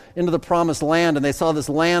Israel into the promised land, and they saw this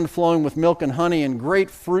land flowing with milk and honey and great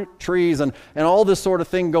fruit trees and all this sort of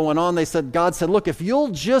thing going on, God said, look, if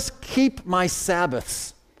you'll just keep my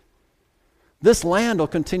Sabbaths, this land will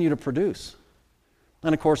continue to produce.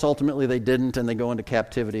 And of course, ultimately they didn't, and they go into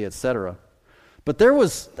captivity, etc. But there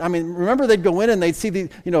was, remember they'd go in and they'd see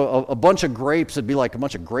a bunch of grapes. It'd be like a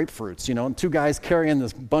bunch of grapefruits, and two guys carrying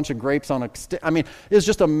this bunch of grapes on a stick. It was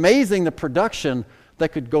just amazing the production that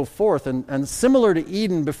could go forth. And similar to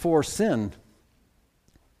Eden before sin,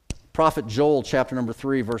 Prophet Joel, chapter number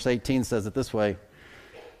 3, verse 18 says it this way,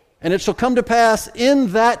 "And it shall come to pass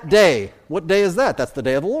in that day," what day is that? That's the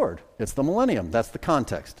day of the Lord. It's the millennium. That's the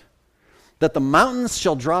context. "That the mountains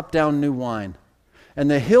shall drop down new wine, and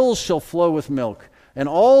the hills shall flow with milk, and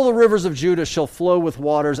all the rivers of Judah shall flow with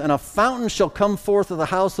waters, and a fountain shall come forth of the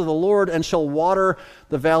house of the Lord, and shall water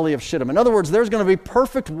the valley of Shittim." In other words, there's going to be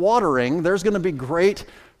perfect watering. There's going to be great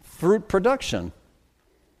fruit production.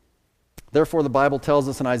 Therefore, the Bible tells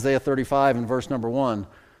us in Isaiah 35 and verse number 1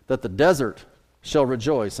 that the desert shall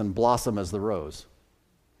rejoice and blossom as the rose.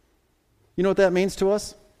 You know what that means to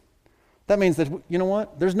us? That means that, you know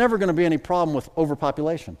what? There's never going to be any problem with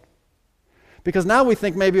overpopulation. Because now we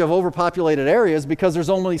think maybe of overpopulated areas because there's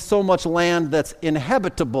only so much land that's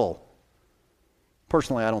inhabitable.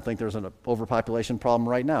 Personally, I don't think there's an overpopulation problem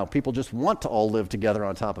right now. People just want to all live together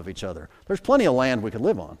on top of each other. There's plenty of land we could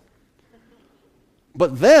live on.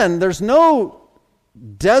 But then there's no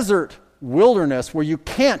desert wilderness where you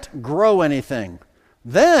can't grow anything.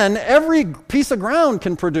 Then every piece of ground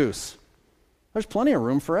can produce. There's plenty of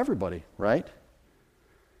room for everybody, right?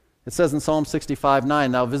 It says in Psalm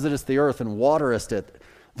 65:9, "Thou visitest the earth and waterest it.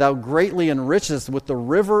 Thou greatly enrichest with the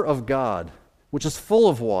river of God, which is full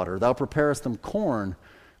of water. Thou preparest them corn,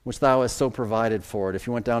 which thou hast so provided for it." If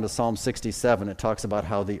you went down to Psalm 67, it talks about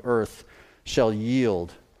how the earth shall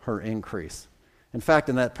yield her increase. In fact,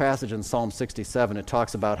 in that passage in Psalm 67, it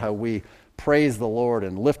talks about how we praise the Lord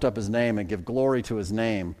and lift up his name and give glory to his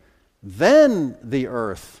name. Then the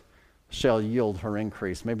earth shall yield her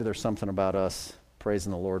increase. Maybe there's something about us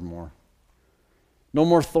praising the Lord more. No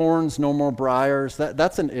more thorns, no more briars.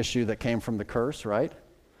 That's an issue that came from the curse, right?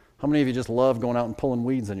 How many of you just love going out and pulling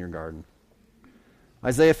weeds in your garden?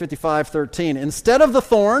 Isaiah 55:13, "Instead of the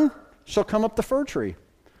thorn shall come up the fir tree.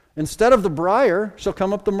 Instead of the briar shall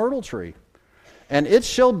come up the myrtle tree. And it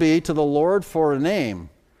shall be to the Lord for a name,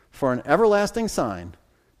 for an everlasting sign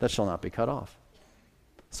that shall not be cut off."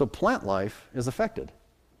 So plant life is affected.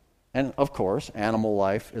 And of course, animal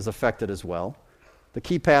life is affected as well. The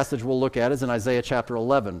key passage we'll look at is in Isaiah chapter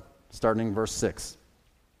 11, starting in verse 6.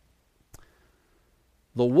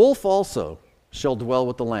 "The wolf also shall dwell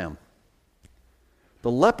with the lamb.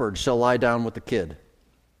 The leopard shall lie down with the kid.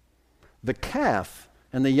 The calf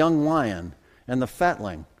and the young lion and the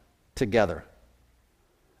fatling together.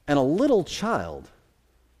 And a little child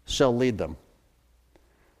shall lead them."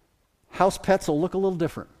 House pets will look a little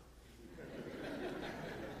different.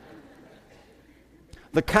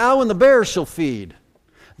 "The cow and the bear shall feed.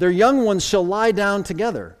 Their young ones shall lie down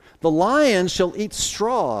together. The lion shall eat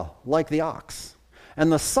straw like the ox.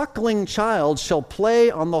 And the suckling child shall play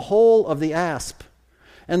on the hole of the asp.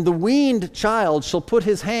 And the weaned child shall put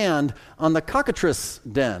his hand on the cockatrice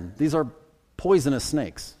den." These are poisonous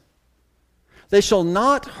snakes. "They shall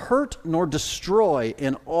not hurt nor destroy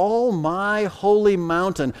in all my holy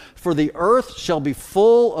mountain, for the earth shall be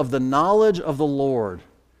full of the knowledge of the Lord,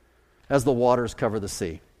 as the waters cover the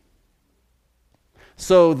sea."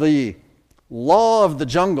 So the law of the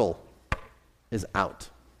jungle is out.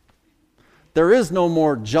 There is no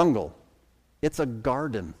more jungle. It's a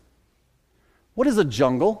garden. What is a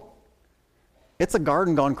jungle? It's a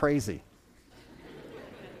garden gone crazy.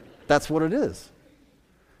 That's what it is.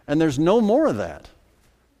 And there's no more of that.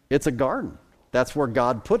 It's a garden. That's where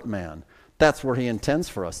God put man. That's where he intends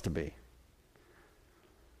for us to be.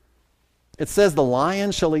 It says the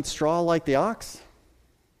lion shall eat straw like the ox.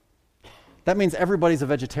 That means everybody's a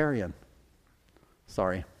vegetarian.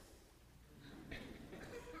 Sorry.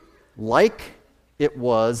 Like it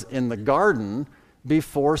was in the garden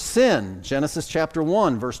before sin. Genesis chapter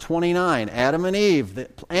 1, verse 29. Adam and Eve, the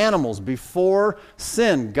animals before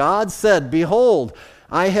sin. God said, "Behold,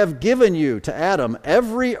 I have given you to Adam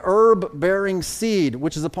every herb-bearing seed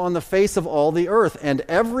which is upon the face of all the earth, and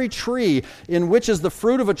every tree in which is the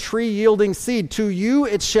fruit of a tree yielding seed. To you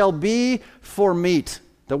it shall be for meat."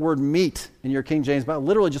 The word meat in your King James Bible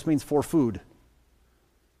literally just means for food.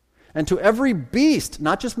 "And to every beast,"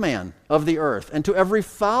 not just man, "of the earth, and to every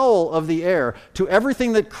fowl of the air, to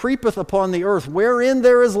everything that creepeth upon the earth, wherein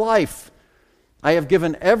there is life, I have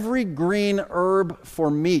given every green herb for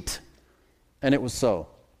meat." And it was so.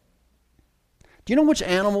 Do you know which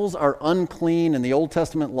animals are unclean in the Old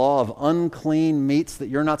Testament law of unclean meats that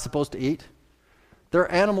you're not supposed to eat? They're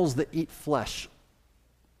animals that eat flesh.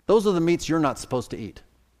 Those are the meats you're not supposed to eat.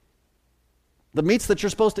 The meats that you're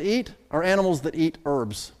supposed to eat are animals that eat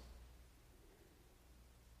herbs.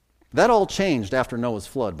 That all changed after Noah's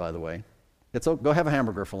flood, by the way. Go have a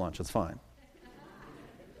hamburger for lunch. It's fine.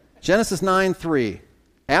 Genesis 9:3.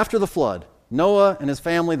 After the flood, Noah and his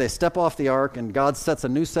family, they step off the ark, and God sets a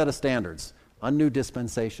new set of standards, a new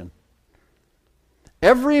dispensation.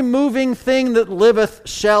 Every moving thing that liveth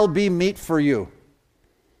shall be meat for you.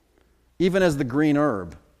 Even as the green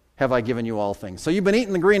herb have I given you all things. So you've been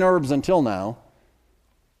eating the green herbs until now.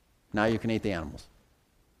 Now you can eat the animals.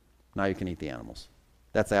 Now you can eat the animals.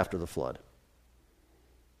 That's after the flood.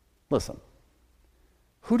 Listen,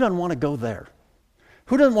 who doesn't want to go there?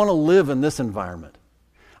 Who doesn't want to live in this environment?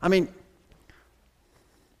 I mean,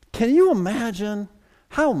 can you imagine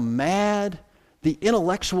how mad the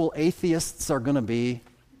intellectual atheists are going to be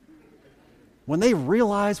when they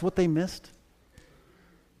realize what they missed?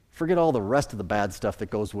 Forget all the rest of the bad stuff that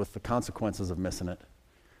goes with the consequences of missing it.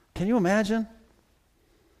 Can you imagine?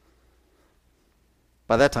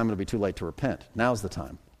 By that time, it'll be too late to repent. Now's the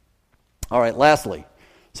time. All right, lastly,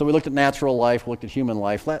 so we looked at natural life, we looked at human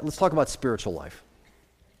life. Let's talk about spiritual life.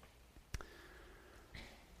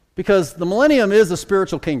 Because the millennium is a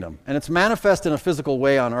spiritual kingdom, and it's manifest in a physical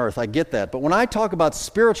way on earth. I get that. But when I talk about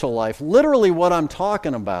spiritual life, literally what I'm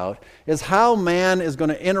talking about is how man is going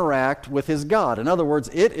to interact with his God. In other words,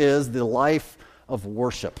 it is the life of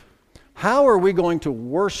worship. How are we going to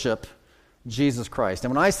worship Jesus Christ?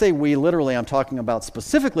 And when I say we, literally, I'm talking about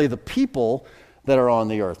specifically the people that are on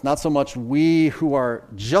the earth. Not so much we who are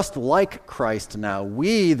just like Christ now.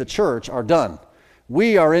 We, the church, are done.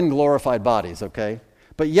 We are in glorified bodies, okay?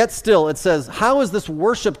 But yet still, it says, how is this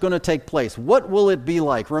worship going to take place? What will it be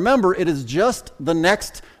like? Remember, it is just the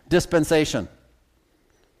next dispensation.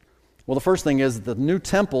 Well, the first thing is the new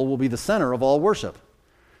temple will be the center of all worship.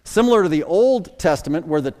 Similar to the Old Testament,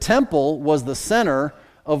 where the temple was the center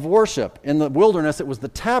of worship. In the wilderness, it was the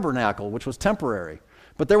tabernacle, which was temporary.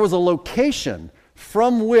 But there was a location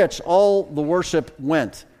from which all the worship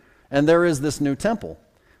went. And there is this new temple.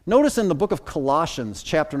 Notice in the book of Colossians,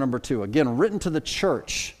 chapter number 2, again, written to the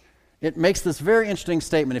church, it makes this very interesting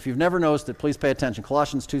statement. If you've never noticed it, please pay attention.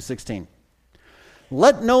 Colossians 2:16.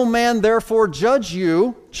 Let no man therefore judge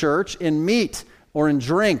you, church, in meat or in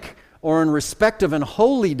drink or in respect of an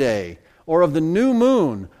holy day or of the new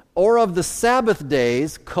moon or of the Sabbath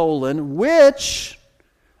days, which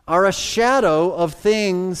are a shadow of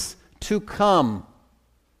things to come.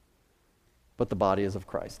 But the body is of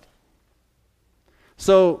Christ.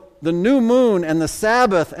 So the new moon and the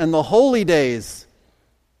Sabbath and the holy days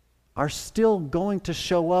are still going to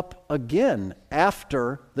show up again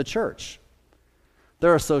after the church.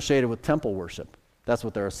 They're associated with temple worship. That's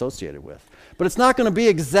what they're associated with. But it's not going to be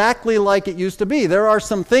exactly like it used to be. There are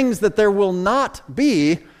some things that there will not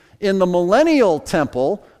be in the millennial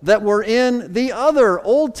temple that were in the other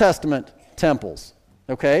Old Testament temples.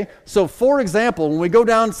 Okay? So for example, when we go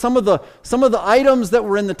down some of the items that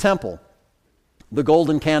were in the temple, the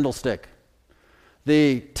golden candlestick,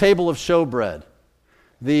 the table of showbread,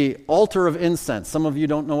 the altar of incense. Some of you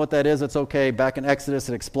don't know what that is. It's okay. Back in Exodus,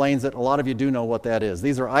 it explains it. A lot of you do know what that is.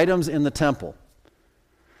 These are items in the temple.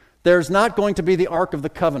 There's not going to be the Ark of the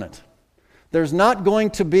Covenant. There's no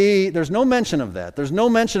mention of that. There's no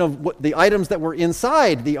mention of the items that were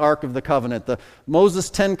inside the Ark of the Covenant, the Moses'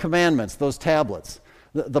 10 Commandments, those tablets,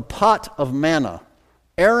 the pot of manna,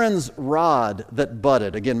 Aaron's rod that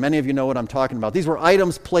budded. Again, many of you know what I'm talking about. These were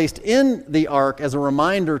items placed in the ark as a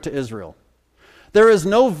reminder to Israel. There is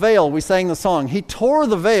no veil. We sang the song, He tore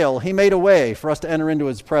the veil, He made a way for us to enter into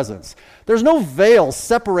His presence. There's no veil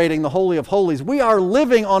separating the Holy of Holies. We are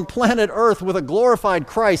living on planet Earth with a glorified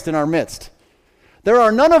Christ in our midst. There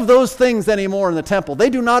are none of those things anymore in the temple. They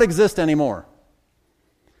do not exist anymore.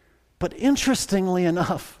 But interestingly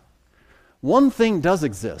enough, one thing does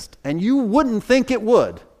exist, and you wouldn't think it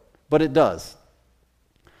would, but it does.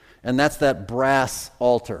 And that's that brass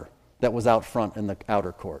altar that was out front in the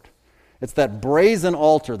outer court. It's that brazen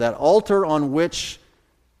altar, that altar on which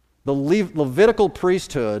the Levitical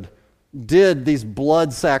priesthood did these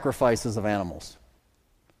blood sacrifices of animals.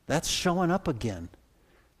 That's showing up again.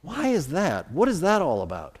 Why is that? What is that all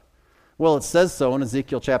about? Well, it says so in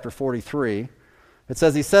Ezekiel chapter 43. It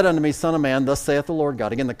says, He said unto me, Son of man, thus saith the Lord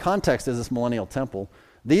God. Again, the context is this millennial temple.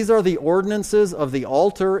 These are the ordinances of the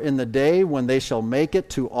altar in the day when they shall make it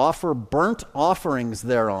to offer burnt offerings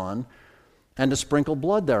thereon and to sprinkle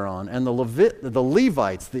blood thereon. And the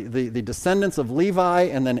Levites, the descendants of Levi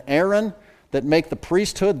and then Aaron that make the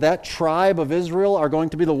priesthood, that tribe of Israel, are going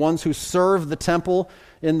to be the ones who serve the temple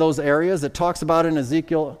in those areas. It talks about in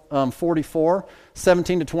Ezekiel 44,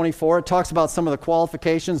 17 to 24. It talks about some of the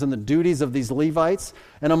qualifications and the duties of these Levites.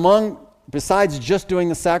 And among besides just doing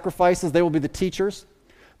the sacrifices, they will be the teachers.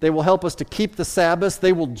 They will help us to keep the Sabbath.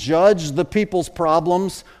 They will judge the people's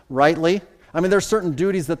problems rightly. I mean, there are certain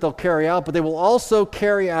duties that they'll carry out, but they will also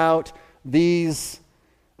carry out these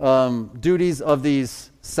duties of these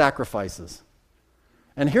sacrifices.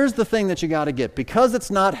 And here's the thing that you got to get. Because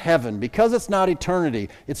it's not heaven, because it's not eternity,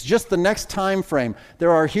 it's just the next time frame.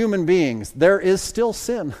 There are human beings. There is still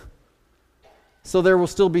sin. So there will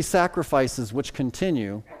still be sacrifices which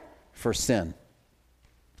continue for sin.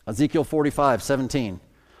 Ezekiel 45:17.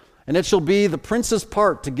 And it shall be the prince's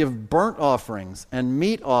part to give burnt offerings and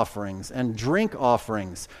meat offerings and drink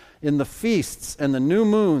offerings in the feasts and the new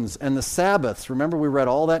moons and the Sabbaths. Remember, we read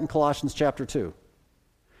all that in Colossians chapter 2.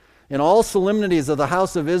 In all solemnities of the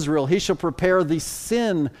house of Israel, he shall prepare the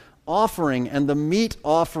sin offering and the meat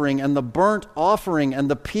offering and the burnt offering and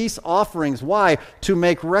the peace offerings. Why? To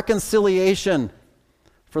make reconciliation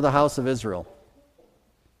for the house of Israel.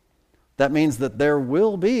 That means that there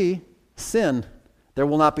will be sin. There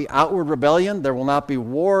will not be outward rebellion. There will not be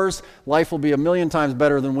wars. Life will be a million times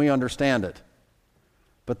better than we understand it.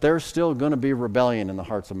 But there's still going to be rebellion in the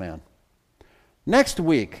hearts of man. Next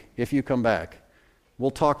week, if you come back, we'll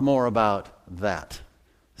talk more about that.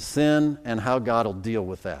 Sin and how God will deal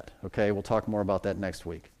with that. Okay, we'll talk more about that next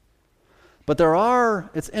week. But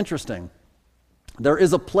it's interesting. There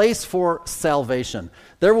is a place for salvation.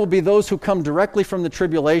 There will be those who come directly from the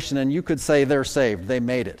tribulation, and you could say they're saved. They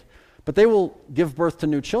made it. But they will give birth to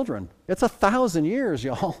new children. It's 1,000 years,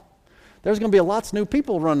 y'all. There's going to be lots of new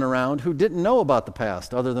people running around who didn't know about the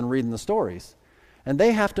past other than reading the stories. And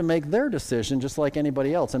they have to make their decision just like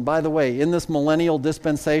anybody else. And by the way, in this millennial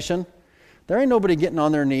dispensation, there ain't nobody getting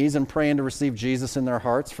on their knees and praying to receive Jesus in their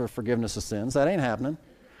hearts for forgiveness of sins. That ain't happening.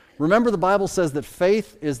 Remember, the Bible says that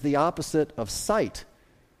faith is the opposite of sight.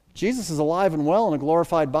 Jesus is alive and well in a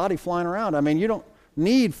glorified body flying around. I mean, you don't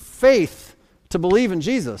need faith to believe in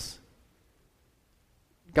Jesus.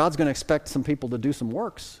 God's going to expect some people to do some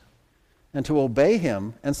works and to obey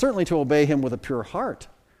him, and certainly to obey him with a pure heart.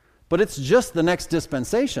 But it's just the next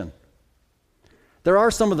dispensation. There are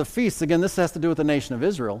some of the feasts, again, this has to do with the nation of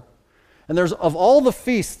Israel, and there's, of all the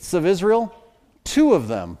feasts of Israel, 2 of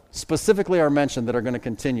them specifically are mentioned that are going to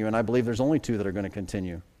continue, and I believe there's only 2 that are going to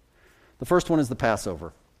continue. The first one is the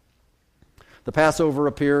Passover. The Passover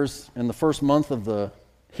appears in the first month of the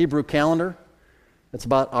Hebrew calendar. It's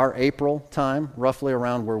about our April time, roughly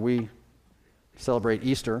around where we celebrate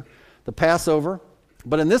Easter. The Passover,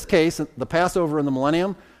 but in this case, the Passover in the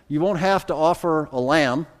millennium, you won't have to offer a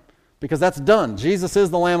lamb because that's done. Jesus is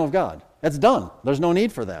the Lamb of God. That's done. There's no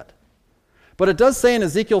need for that. But it does say in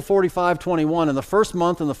Ezekiel 45:21, in the first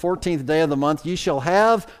month and the 14th day of the month, ye shall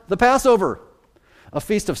have the Passover, a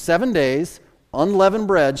feast of 7 days, unleavened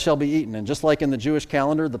bread shall be eaten. And just like in the Jewish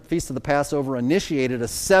calendar, the feast of the Passover initiated a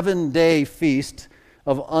 7-day feast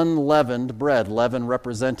of unleavened bread, leaven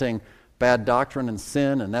representing bad doctrine and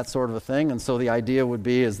sin and that sort of a thing. And so the idea would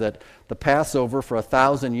be is that the Passover for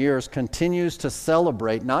 1,000 years continues to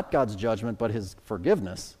celebrate not God's judgment but his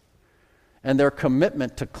forgiveness and their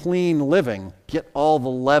commitment to clean living, get all the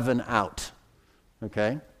leaven out.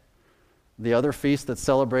 Okay? The other feast that's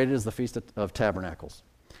celebrated is the Feast of Tabernacles.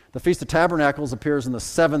 The Feast of Tabernacles appears in the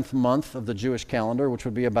 7th month of the Jewish calendar, which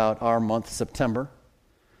would be about our month, September.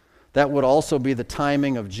 That would also be the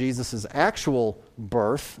timing of Jesus' actual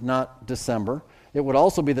birth, not December. It would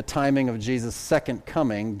also be the timing of Jesus' second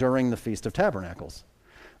coming during the Feast of Tabernacles.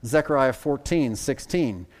 Zechariah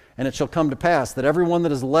 14:16, and it shall come to pass that everyone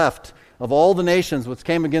that is left of all the nations which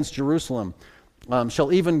came against Jerusalem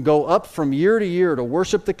shall even go up from year to year to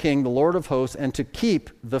worship the King, the Lord of hosts, and to keep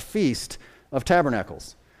the Feast of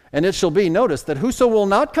Tabernacles. And it shall be, notice, that whoso will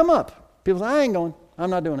not come up, people say, I ain't going, I'm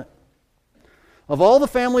not doing it. Of all the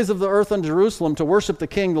families of the earth unto Jerusalem to worship the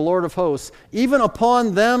King, the Lord of hosts, even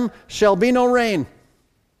upon them shall be no rain.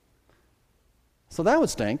 So that would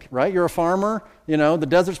stink, right? You're a farmer, the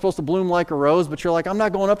desert's supposed to bloom like a rose, but you're like, I'm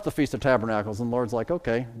not going up to the Feast of Tabernacles. And the Lord's like,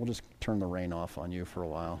 okay, we'll just turn the rain off on you for a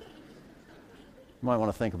while. You might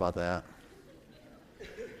want to think about that.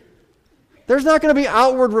 There's not going to be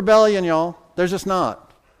outward rebellion, y'all. There's just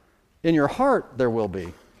not. In your heart, there will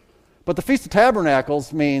be. But the Feast of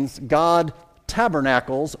Tabernacles means God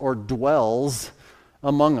tabernacles or dwells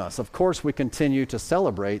among us. Of course, we continue to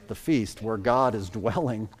celebrate the feast where God is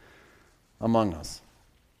dwelling among us.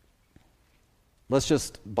 Let's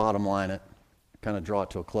just bottom line it, kind of draw it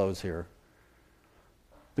to a close here.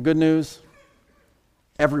 The good news,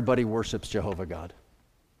 everybody worships Jehovah God.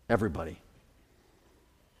 Everybody.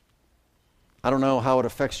 I don't know how it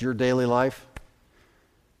affects your daily life,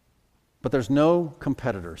 but there's no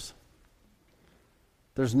competitors.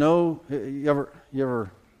 There's no, you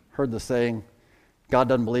ever heard the saying, God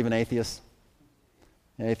doesn't believe in atheists?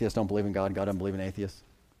 Atheists don't believe in God. God doesn't believe in atheists.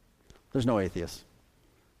 There's no atheists.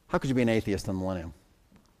 How could you be an atheist in the millennium?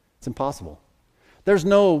 It's impossible. There's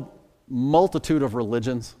no multitude of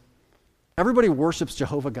religions. Everybody worships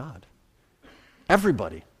Jehovah God.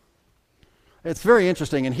 Everybody. It's very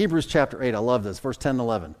interesting. In Hebrews chapter 8, I love this, verse 10 and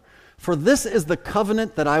 11. For this is the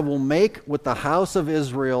covenant that I will make with the house of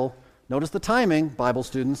Israel. Notice the timing, Bible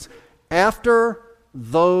students. After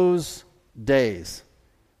those days.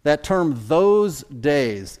 That term, those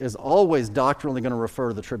days, is always doctrinally going to refer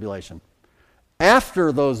to the tribulation.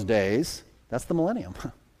 After those days, that's the millennium.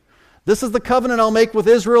 This is the covenant I'll make with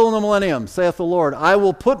Israel in the millennium, saith the Lord. I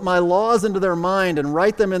will put my laws into their mind and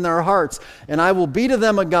write them in their hearts, and I will be to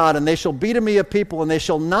them a God, and they shall be to me a people, and they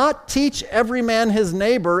shall not teach every man his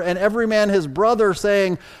neighbor and every man his brother,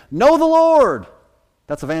 saying, Know the Lord.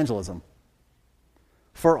 That's evangelism.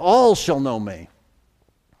 For all shall know me,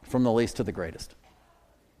 from the least to the greatest.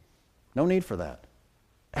 No need for that.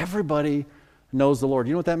 Everybody knows the Lord.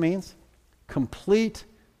 You know what that means? Complete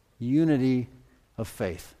unity of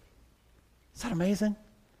faith. Is that amazing?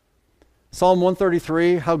 Psalm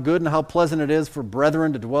 133, how good and how pleasant it is for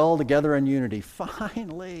brethren to dwell together in unity.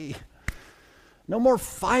 Finally. No more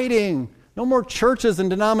fighting. No more churches and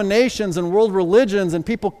denominations and world religions and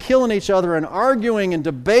people killing each other and arguing and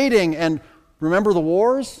debating. And remember the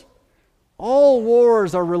wars? All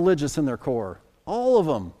wars are religious in their core. All of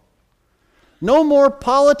them. No more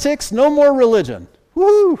politics, no more religion.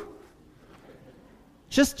 Woo!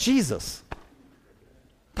 Just Jesus.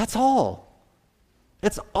 That's all.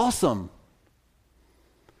 It's awesome.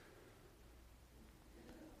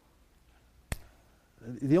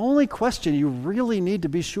 The only question you really need to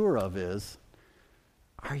be sure of is,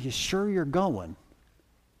 are you sure you're going?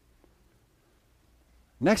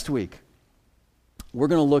 Next week, we're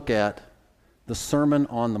going to look at the Sermon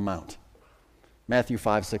on the Mount, Matthew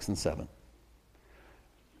 5, 6, and 7.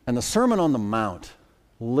 And the Sermon on the Mount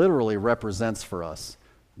literally represents for us,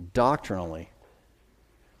 doctrinally,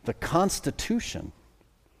 the constitution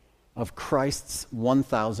of Christ's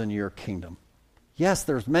 1,000-year kingdom. Yes,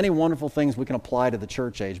 there's many wonderful things we can apply to the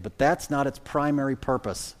church age, but that's not its primary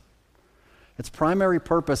purpose. Its primary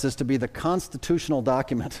purpose is to be the constitutional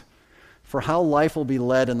document for how life will be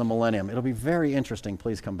led in the millennium. It'll be very interesting.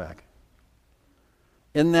 Please come back.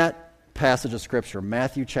 In that passage of Scripture,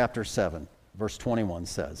 Matthew chapter 7, verse 21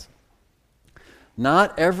 says,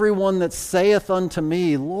 Not everyone that saith unto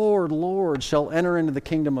me, Lord, Lord, shall enter into the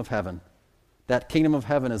kingdom of heaven. That kingdom of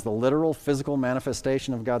heaven is the literal, physical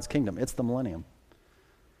manifestation of God's kingdom. It's the millennium.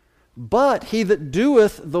 But he that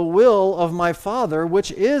doeth the will of my Father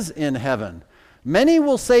which is in heaven. Many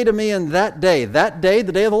will say to me in that day, the day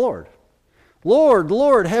of the Lord, Lord,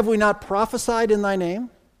 Lord, have we not prophesied in thy name?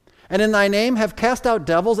 And in thy name have cast out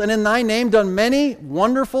devils, and in thy name done many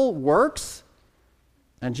wonderful works?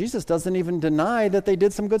 And Jesus doesn't even deny that they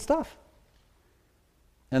did some good stuff.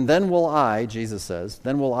 And then will I, Jesus says,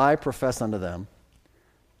 then will I profess unto them,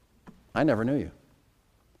 I never knew you.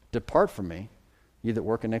 Depart from me, ye that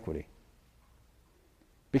work iniquity.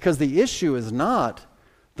 Because the issue is not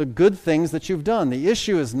the good things that you've done. The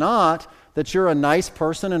issue is not that you're a nice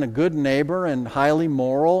person and a good neighbor and highly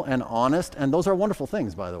moral and honest, and those are wonderful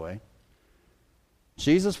things, by the way.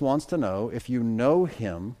 Jesus wants to know if you know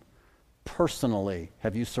him personally.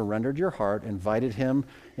 Have you surrendered your heart, invited him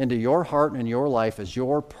into your heart and your life as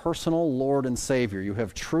your personal Lord and Savior? You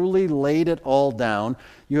have truly laid it all down.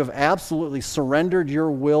 You have absolutely surrendered your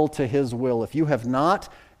will to his will. If you have not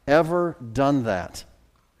ever done that,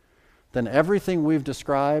 then everything we've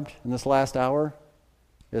described in this last hour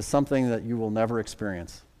is something that you will never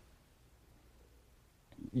experience.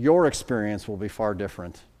 Your experience will be far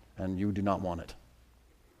different, and you do not want it.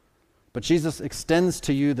 But Jesus extends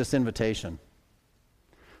to you this invitation.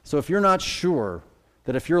 So if you're not sure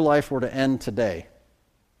that if your life were to end today,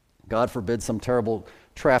 God forbid some terrible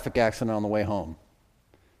traffic accident on the way home,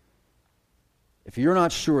 if you're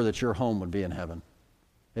not sure that your home would be in heaven,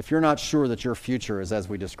 if you're not sure that your future is as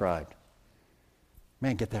we described,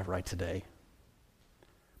 man, get that right today.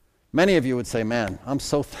 Many of you would say, man, I'm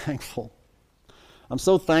so thankful. I'm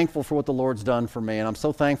so thankful for what the Lord's done for me, and I'm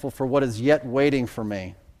so thankful for what is yet waiting for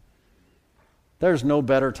me. There's no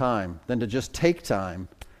better time than to just take time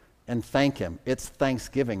and thank him. It's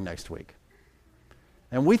Thanksgiving next week.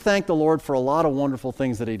 And we thank the Lord for a lot of wonderful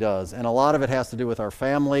things that he does, and a lot of it has to do with our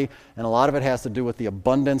family, and a lot of it has to do with the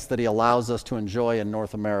abundance that he allows us to enjoy in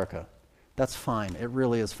North America. That's fine. It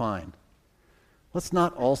really is fine. Let's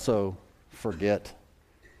not also forget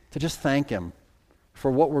to just thank him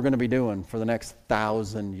for what we're going to be doing for the next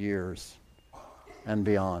 1,000 years and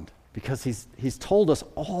beyond. because he's told us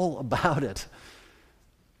all about it.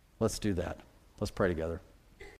 Let's do that. Let's pray together.